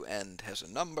beginning to end has a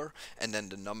number, and then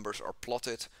the numbers are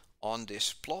plotted on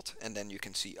this plot, and then you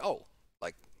can see, oh,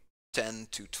 like 10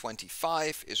 to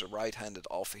 25 is a right-handed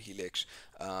alpha helix,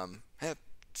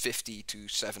 50 to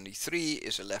 73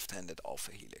 is a left-handed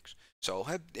alpha helix. So,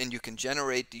 and you can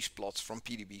generate these plots from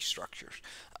PDB structures.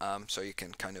 So you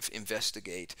can kind of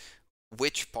investigate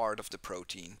which part of the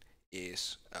protein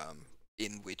is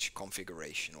in which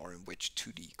configuration, or in which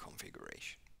 2D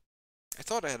configuration. I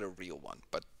thought I had a real one,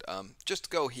 but just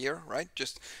go here, right?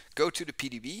 Just go to the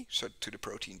PDB, so to the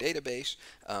protein database,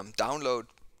 download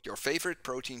your favorite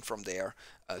protein from there,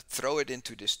 throw it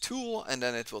into this tool, and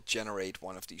then it will generate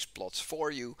one of these plots for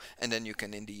you, and then you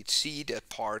can indeed see that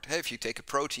part. If you take a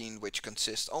protein which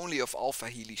consists only of alpha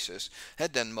helices,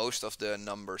 then most of the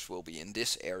numbers will be in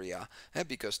this area,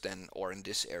 because then, or in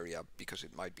this area, because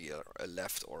it might be a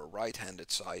left or a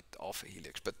right-handed side alpha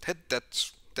helix. But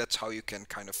that's how you can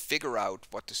kind of figure out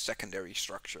what the secondary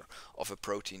structure of a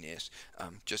protein is,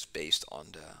 just based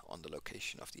on the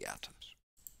location of the atoms.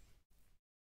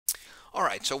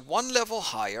 Alright, so one level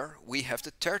higher we have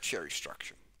the tertiary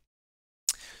structure.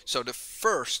 So the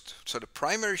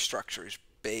primary structure is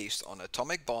based on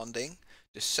atomic bonding.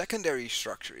 The secondary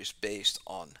structure is based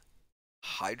on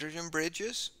hydrogen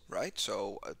bridges, right?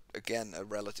 So again, a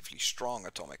relatively strong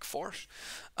atomic force.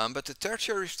 But the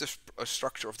tertiary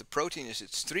structure of the protein is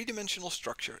its three-dimensional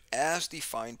structure as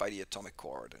defined by the atomic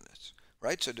coordinates.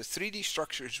 Right, so the 3D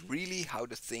structure is really how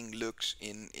the thing looks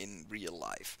in real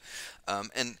life.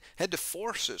 And the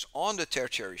forces on the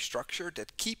tertiary structure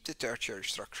that keep the tertiary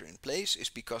structure in place is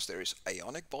because there is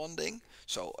ionic bonding,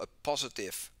 so a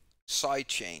positive side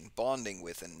chain bonding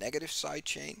with a negative side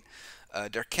chain.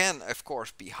 There can, of course,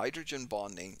 be hydrogen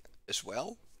bonding as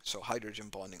well. So hydrogen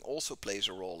bonding also plays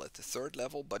a role at the third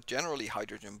level, but generally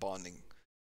hydrogen bonding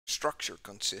structure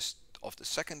consists of the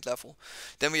second level.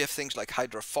 Then we have things like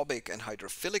hydrophobic and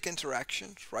hydrophilic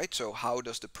interactions, right? So how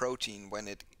does the protein, when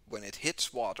it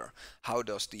hits water, how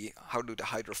do the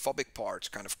hydrophobic parts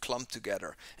kind of clump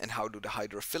together, and how do the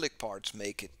hydrophilic parts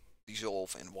make it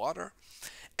dissolve in water?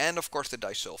 And of course the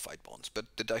disulfide bonds. But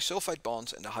the disulfide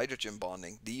bonds and the hydrogen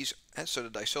bonding, so the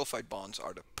disulfide bonds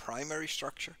are the primary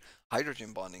structure,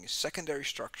 hydrogen bonding is secondary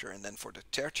structure, and then for the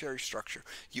tertiary structure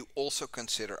you also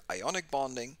consider ionic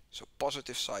bonding, so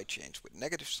positive side chains with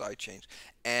negative side chains,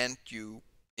 and you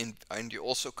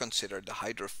also consider the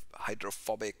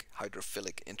hydrophobic,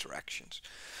 hydrophilic interactions.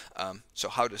 So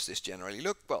how does this generally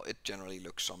look? Well, it generally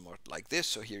looks somewhat like this.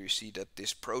 So here you see that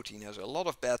this protein has a lot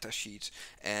of beta sheets,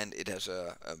 and it has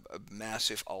a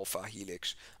massive alpha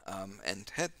helix, and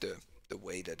the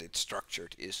way that it's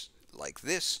structured is like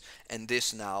this, and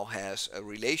this now has a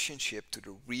relationship to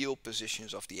the real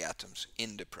positions of the atoms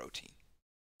in the protein.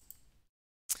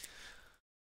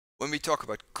 When we talk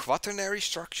about quaternary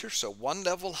structure, so one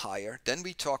level higher, then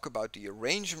we talk about the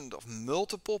arrangement of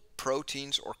multiple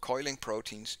proteins or coiling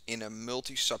proteins in a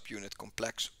multi-subunit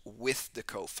complex with the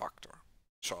cofactor.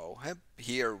 So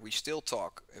here we still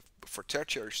talk, for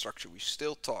tertiary structure, we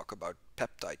still talk about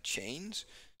peptide chains,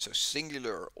 so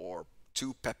singular or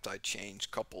two peptide chains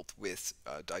coupled with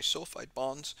disulfide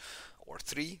bonds, or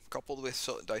three coupled with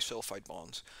disulfide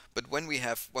bonds. But when we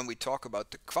talk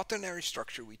about the quaternary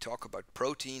structure, we talk about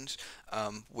proteins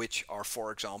which are,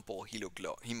 for example,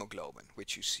 hemoglobin,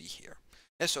 which you see here.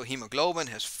 And so hemoglobin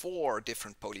has 4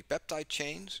 different polypeptide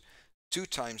chains, 2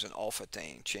 times an alpha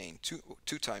chain,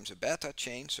 two times a beta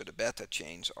chain. So the beta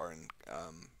chains are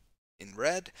in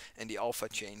red, and the alpha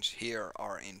chains here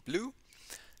are in blue.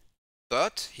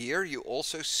 But here you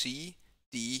also see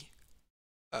the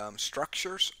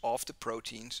structures of the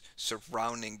proteins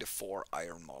surrounding the 4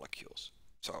 iron molecules.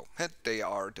 So they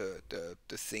are the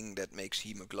thing that makes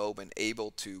hemoglobin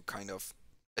able to kind of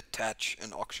attach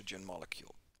an oxygen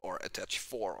molecule, or attach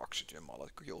 4 oxygen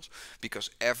molecules, because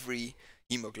every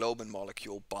hemoglobin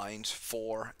molecule binds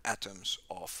 4 atoms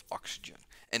of oxygen,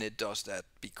 and it does that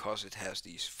because it has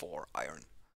these 4 iron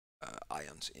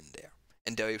ions in there.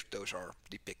 And those are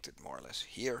depicted more or less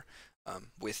here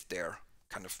with their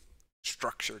kind of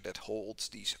structure that holds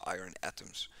these iron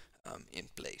atoms in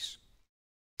place.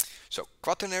 So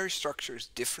quaternary structure is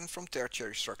different from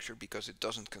tertiary structure because it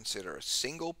doesn't consider a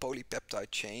single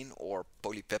polypeptide chain or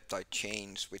polypeptide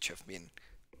chains which have been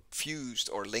fused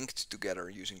or linked together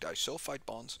using disulfide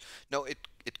bonds. No,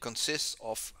 it consists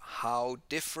of how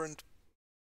different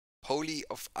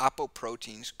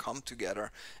apoproteins come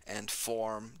together and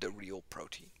form the real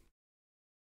protein.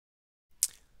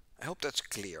 I hope that's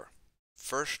clear.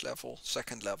 First level,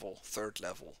 second level, third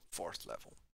level, fourth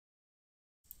level.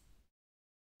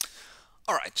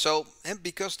 Alright, so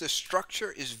because the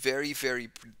structure is very, very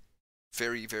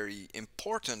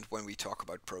important when we talk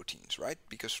about proteins, right?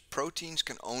 Because proteins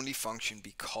can only function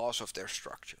because of their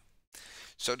structure.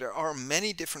 So there are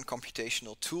many different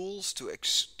computational tools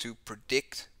to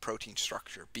predict protein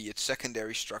structure, be it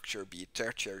secondary structure, be it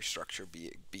tertiary structure,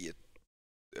 be it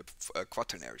a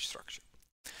quaternary structure.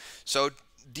 So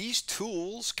these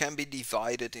tools can be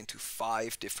divided into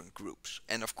 5 different groups.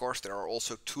 And of course there are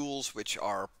also tools which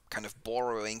are kind of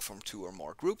borrowing from 2 or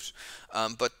more groups.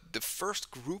 But the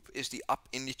first group is the ab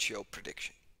initio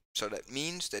prediction. So that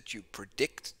means that you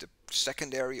predict the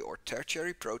secondary or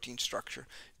tertiary protein structure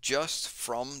just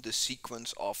from the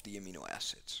sequence of the amino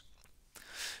acids.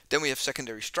 Then we have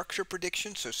secondary structure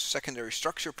prediction. So secondary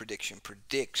structure prediction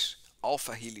predicts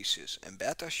alpha helices and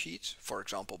beta sheets, for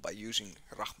example by using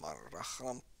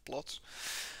Ramachandran plots.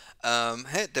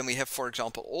 Then we have, for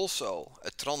example, also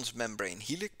a transmembrane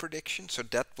helix prediction, so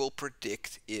that will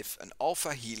predict if an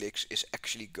alpha helix is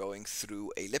actually going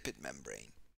through a lipid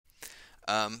membrane.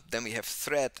 Then we have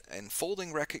thread and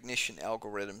folding recognition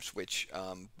algorithms, which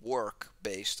work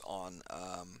based on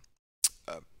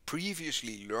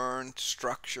previously learned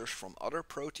structures from other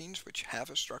proteins which have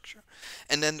a structure.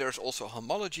 And then there's also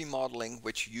homology modeling,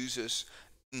 which uses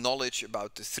knowledge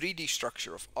about the 3D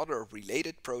structure of other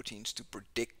related proteins to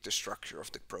predict the structure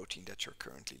of the protein that you're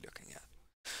currently looking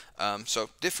at. So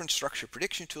different structure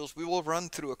prediction tools. We will run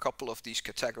through a couple of these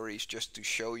categories just to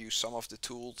show you some of the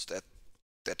tools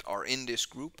that are in this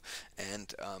group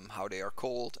and how they are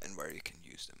called and where you can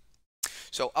use them.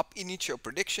 So ab initio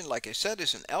prediction, like I said,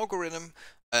 is an algorithm,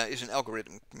 is an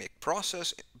algorithmic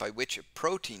process by which a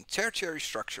protein tertiary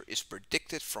structure is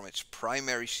predicted from its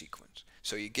primary sequence.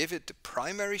 So you give it the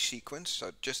primary sequence,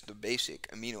 so just the basic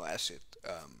amino acid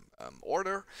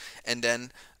order, and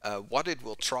then what it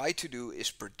will try to do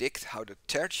is predict how the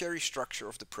tertiary structure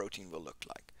of the protein will look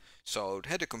like. So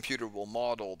the computer will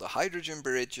model the hydrogen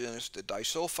bridges, the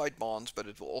disulfide bonds, but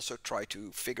it will also try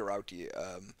to figure out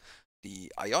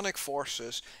the ionic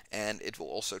forces, and it will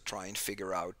also try and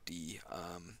figure out the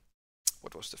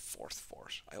what was the fourth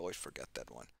force? I always forget that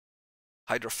one.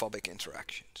 Hydrophobic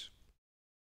interactions.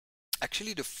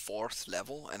 Actually, the fourth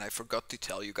level, and I forgot to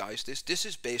tell you guys this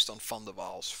is based on van der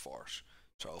Waals force.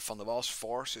 So van der Waals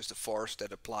force is the force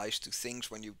that applies to things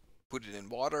when you put it in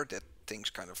water, that things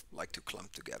kind of like to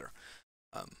clump together.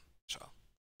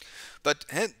 But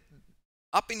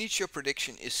ab initio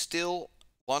prediction is still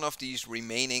one of these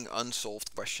remaining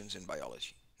unsolved questions in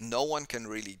biology. No one can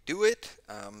really do it.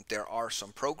 There are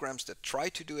some programs that try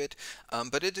to do it,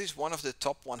 but it is one of the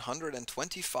top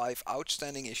 125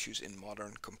 outstanding issues in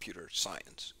modern computer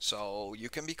science. So you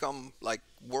can become like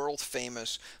world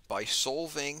famous by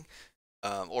solving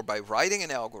or by writing an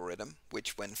algorithm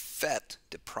which, when fed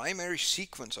the primary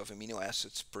sequence of amino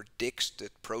acids, predicts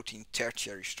the protein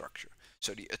tertiary structure.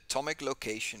 So the atomic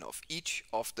location of each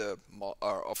of the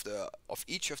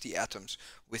atoms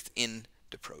within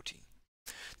the protein.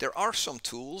 There are some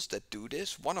tools that do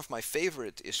this. One of my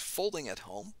favorite is Folding at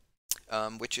Home,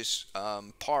 which is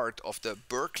part of the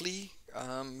Berkeley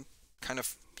kind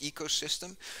of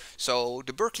ecosystem. So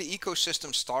the Berkeley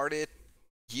ecosystem started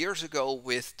years ago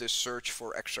with the search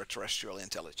for extraterrestrial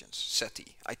intelligence,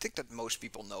 SETI. I think that most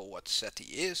people know what SETI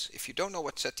is. If you don't know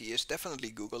what SETI is,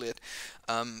 definitely Google it.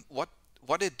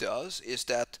 What it does is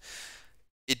that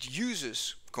it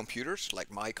uses computers,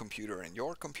 like my computer and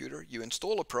your computer. You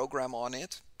install a program on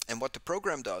it, and what the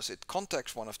program does, it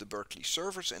contacts one of the Berkeley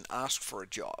servers and asks for a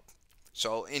job.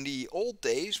 So in the old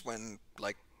days, when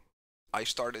like I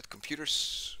started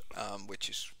computers, which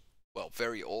is, well,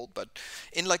 very old, but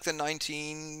in like the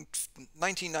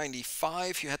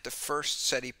 1995, you had the first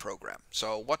SETI program.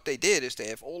 So what they did is they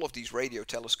have all of these radio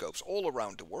telescopes all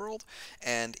around the world,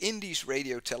 and in these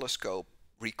radio telescope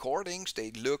recordings, they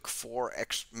look for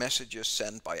messages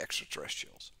sent by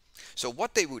extraterrestrials. So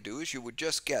what they would do is you would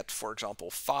just get, for example,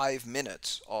 5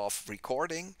 minutes of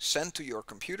recording sent to your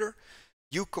computer.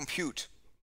 You compute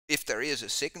if there is a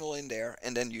signal in there,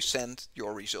 and then you send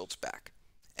your results back.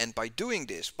 And by doing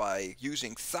this, by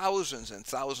using thousands and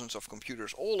thousands of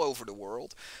computers all over the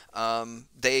world,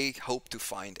 they hope to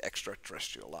find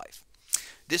extraterrestrial life.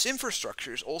 This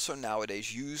infrastructure is also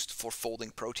nowadays used for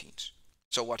folding proteins.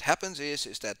 So what happens is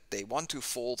that they want to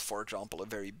fold, for example, a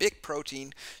very big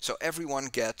protein, so everyone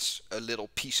gets a little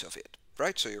piece of it,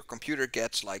 right? So your computer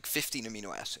gets like 15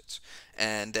 amino acids,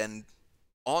 and then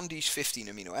on these 15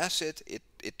 amino acids, it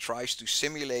tries to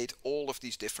simulate all of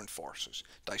these different forces,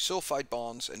 disulfide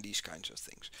bonds and these kinds of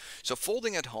things. So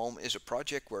Folding at Home is a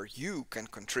project where you can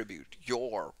contribute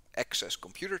your excess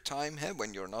computer time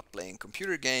when you're not playing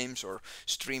computer games or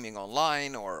streaming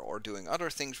online or doing other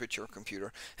things with your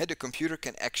computer. The computer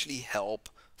can actually help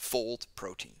fold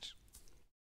proteins.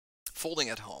 Folding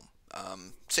at Home.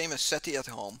 Same as SETI at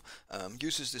Home,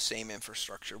 uses the same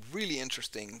infrastructure. Really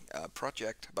interesting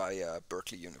project by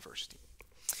Berkeley University.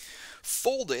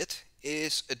 Foldit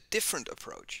is a different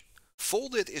approach.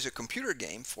 Foldit is a computer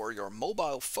game for your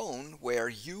mobile phone where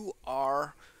you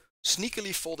are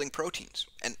sneakily folding proteins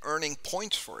and earning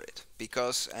points for it,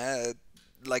 because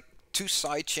like two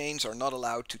side chains are not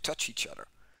allowed to touch each other,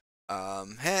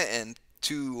 and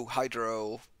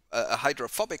a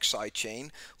hydrophobic side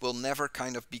chain will never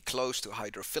kind of be close to a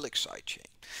hydrophilic side chain.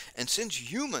 And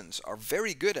since humans are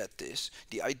very good at this,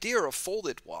 the idea of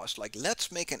Foldit was like,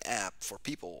 let's make an app for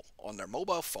people on their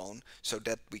mobile phone so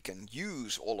that we can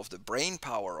use all of the brain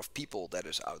power of people that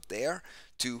is out there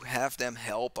to have them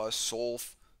help us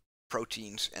solve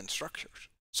proteins and structures.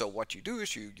 So what you do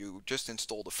is you just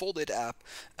install the Foldit app,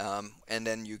 and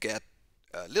then you get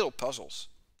little puzzles.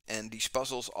 And these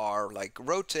puzzles are like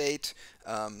rotate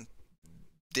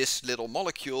this little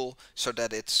molecule so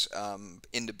that it's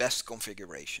in the best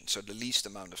configuration, so the least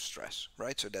amount of stress,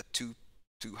 right? So that two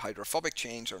hydrophobic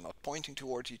chains are not pointing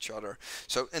towards each other.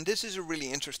 So, and this is a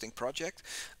really interesting project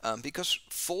because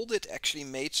Foldit actually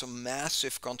made some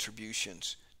massive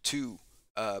contributions to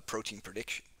protein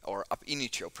prediction, or ab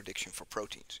initio prediction for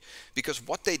proteins. Because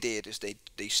what they did is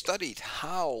they studied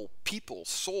how people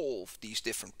solve these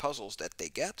different puzzles that they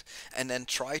get, and then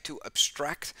try to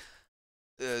abstract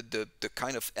the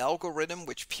kind of algorithm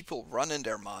which people run in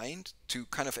their mind to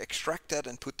kind of extract that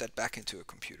and put that back into a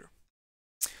computer.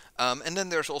 And then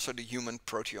there's also the Human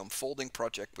Proteome Folding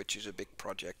Project, which is a big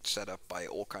project set up by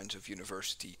all kinds of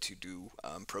universities to do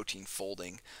protein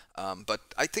folding. But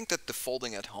I think that the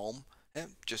Folding at Home,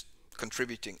 just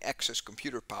contributing excess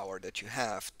computer power that you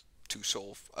have to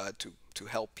solve to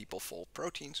help people fold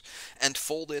proteins, and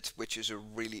Foldit, which is a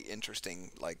really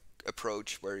interesting like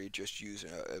approach where you just use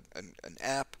an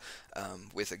app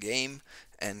with a game,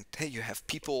 and hey, you have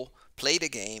people play the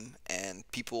game, and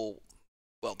people,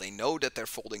 well, they know that they're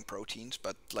folding proteins,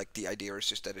 but like the idea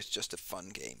is that it's just a fun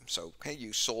game. So hey,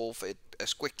 you solve it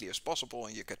as quickly as possible,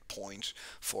 and you get points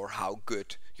for how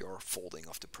good your folding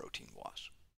of the protein was.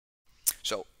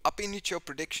 So ab initio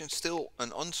prediction, still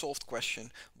an unsolved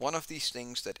question. One of these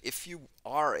things that if you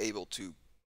are able to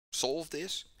solve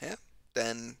this,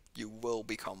 then you will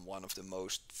become one of the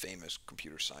most famous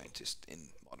computer scientists in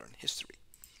modern history.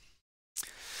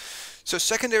 So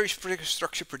secondary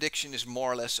structure prediction is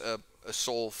more or less a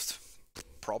solved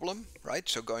problem, right?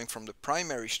 So going from the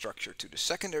primary structure to the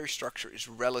secondary structure is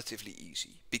relatively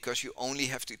easy because you only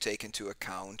have to take into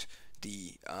account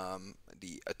the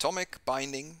atomic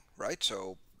binding, right?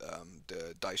 So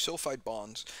the disulfide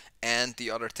bonds, and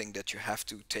the other thing that you have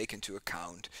to take into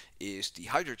account is the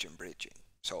hydrogen bridging.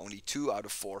 So only 2 out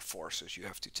of 4 forces you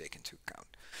have to take into account.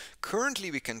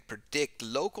 Currently we can predict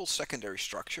local secondary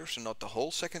structures, so not the whole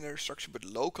secondary structure, but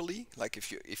locally. Like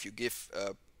if you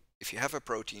have a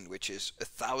protein which is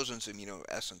 1,000 amino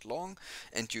acid long,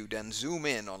 and you then zoom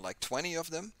in on like 20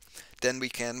 of them, then we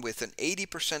can with an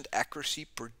 80% accuracy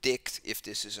predict if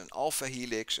this is an alpha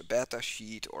helix, a beta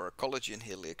sheet, or a collagen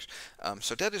helix.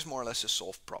 So that is more or less a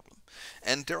solved problem.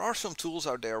 And there are some tools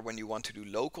out there when you want to do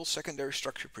local secondary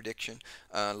structure prediction,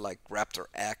 like Raptor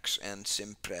X and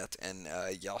Simpret and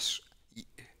Yas,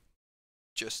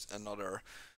 just another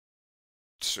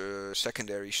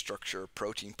secondary structure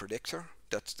protein predictor.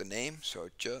 That's the name. So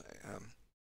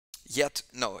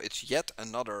it's yet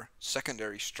another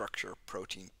secondary structure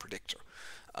protein predictor.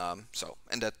 And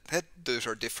those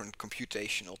are different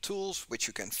computational tools which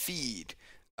you can feed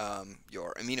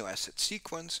your amino acid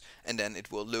sequence, and then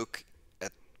it will look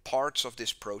at parts of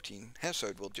this protein. So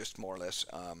it will just more or less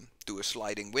do a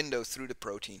sliding window through the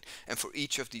protein, and for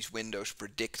each of these windows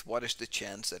predict what is the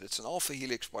chance that it's an alpha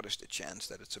helix, what is the chance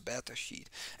that it's a beta sheet,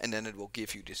 and then it will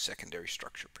give you this secondary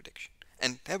structure prediction.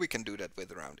 And we can do that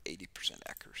with around 80%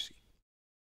 accuracy.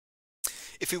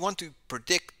 If we want to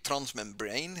predict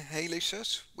transmembrane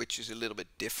helices, which is a little bit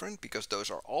different because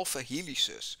those are alpha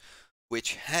helices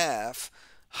which have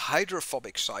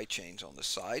hydrophobic side chains on the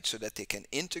side so that they can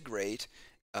integrate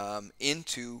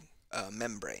into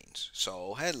membranes.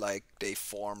 So like they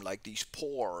form like these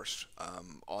pores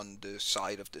on the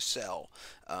side of the cell,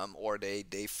 or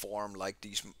they form like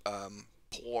these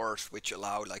pores which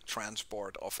allow like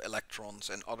transport of electrons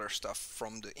and other stuff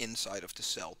from the inside of the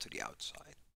cell to the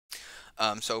outside.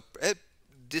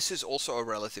 This is also a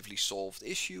relatively solved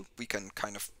issue. We can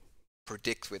kind of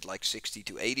predict with like 60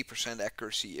 to 80%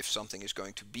 accuracy if something is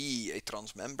going to be a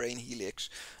transmembrane helix,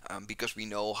 because we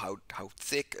know how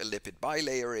thick a lipid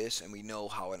bilayer is, and we know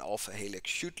how an alpha helix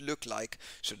should look like,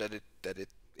 so that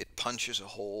it punches a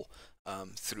hole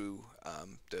through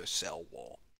the cell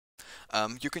wall.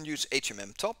 You can use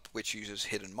HMM-Top, which uses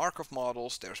hidden Markov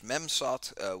models. There's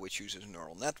MEMSAT, which uses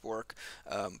neural network.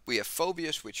 We have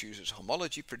Phobius, which uses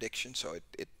homology prediction. So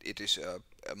it is a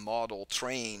model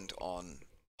trained on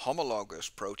homologous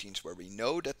proteins where we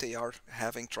know that they are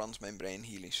having transmembrane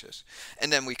helices.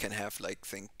 And then we can have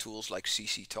tools like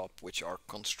CC-Top, which are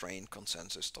constrained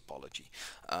consensus topology.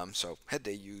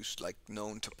 They use like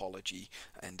known topology,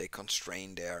 and they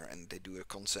constrain there, and they do a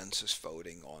consensus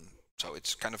voting on. So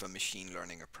it's kind of a machine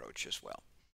learning approach as well.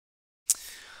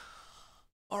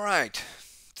 All right,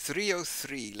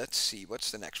 303. Let's see, what's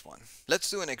the next one? Let's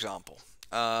do an example.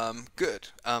 Good.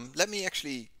 Let me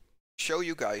actually show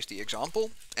you guys the example,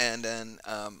 and then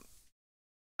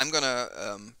I'm gonna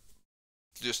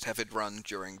just have it run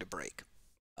during the break.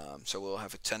 So we'll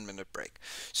have a 10-minute break.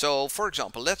 So for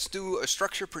example, let's do a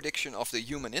structure prediction of the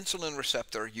human insulin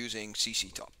receptor using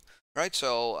CC-Top. Right,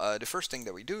 so the first thing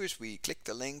that we do is we click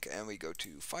the link and we go to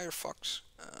Firefox.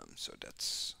 So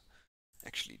that's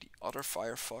actually the other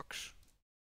Firefox.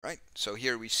 Right, so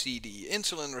here we see the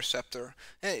insulin receptor.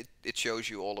 It shows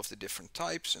you all of the different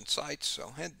types and sites.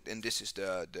 So, and this is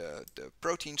the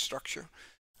protein structure.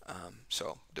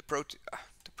 So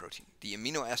the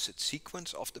amino acid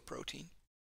sequence of the protein.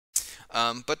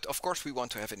 But of course we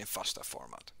want to have it in FASTA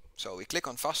format. So we click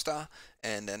on FASTA,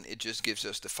 and then it just gives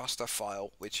us the FASTA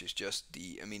file, which is just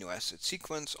the amino acid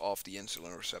sequence of the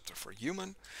insulin receptor for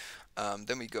human.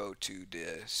 Then we go to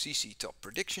the CC-Top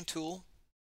prediction tool,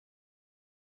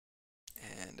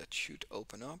 and that should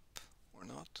open up, or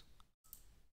not.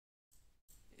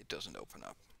 It doesn't open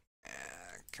up.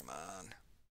 Come on.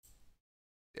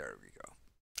 There we go.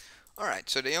 Alright,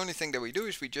 so the only thing that we do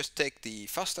is we just take the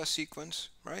FASTA sequence,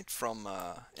 right, from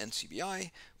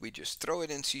NCBI, we just throw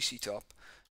it in CC-Top,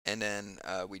 and then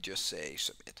we just say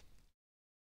submit.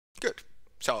 Good.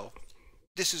 So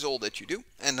this is all that you do,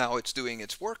 and now it's doing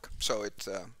its work. So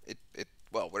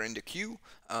well, we're in the queue,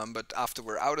 but after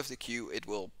we're out of the queue, it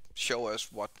will show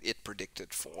us what it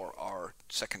predicted for our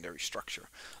secondary structure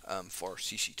for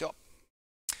CC top.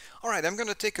 All right, I'm going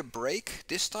to take a break.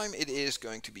 This time it is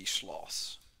going to be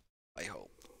sloths, I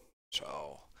hope.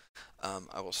 So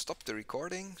I will stop the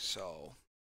recording. So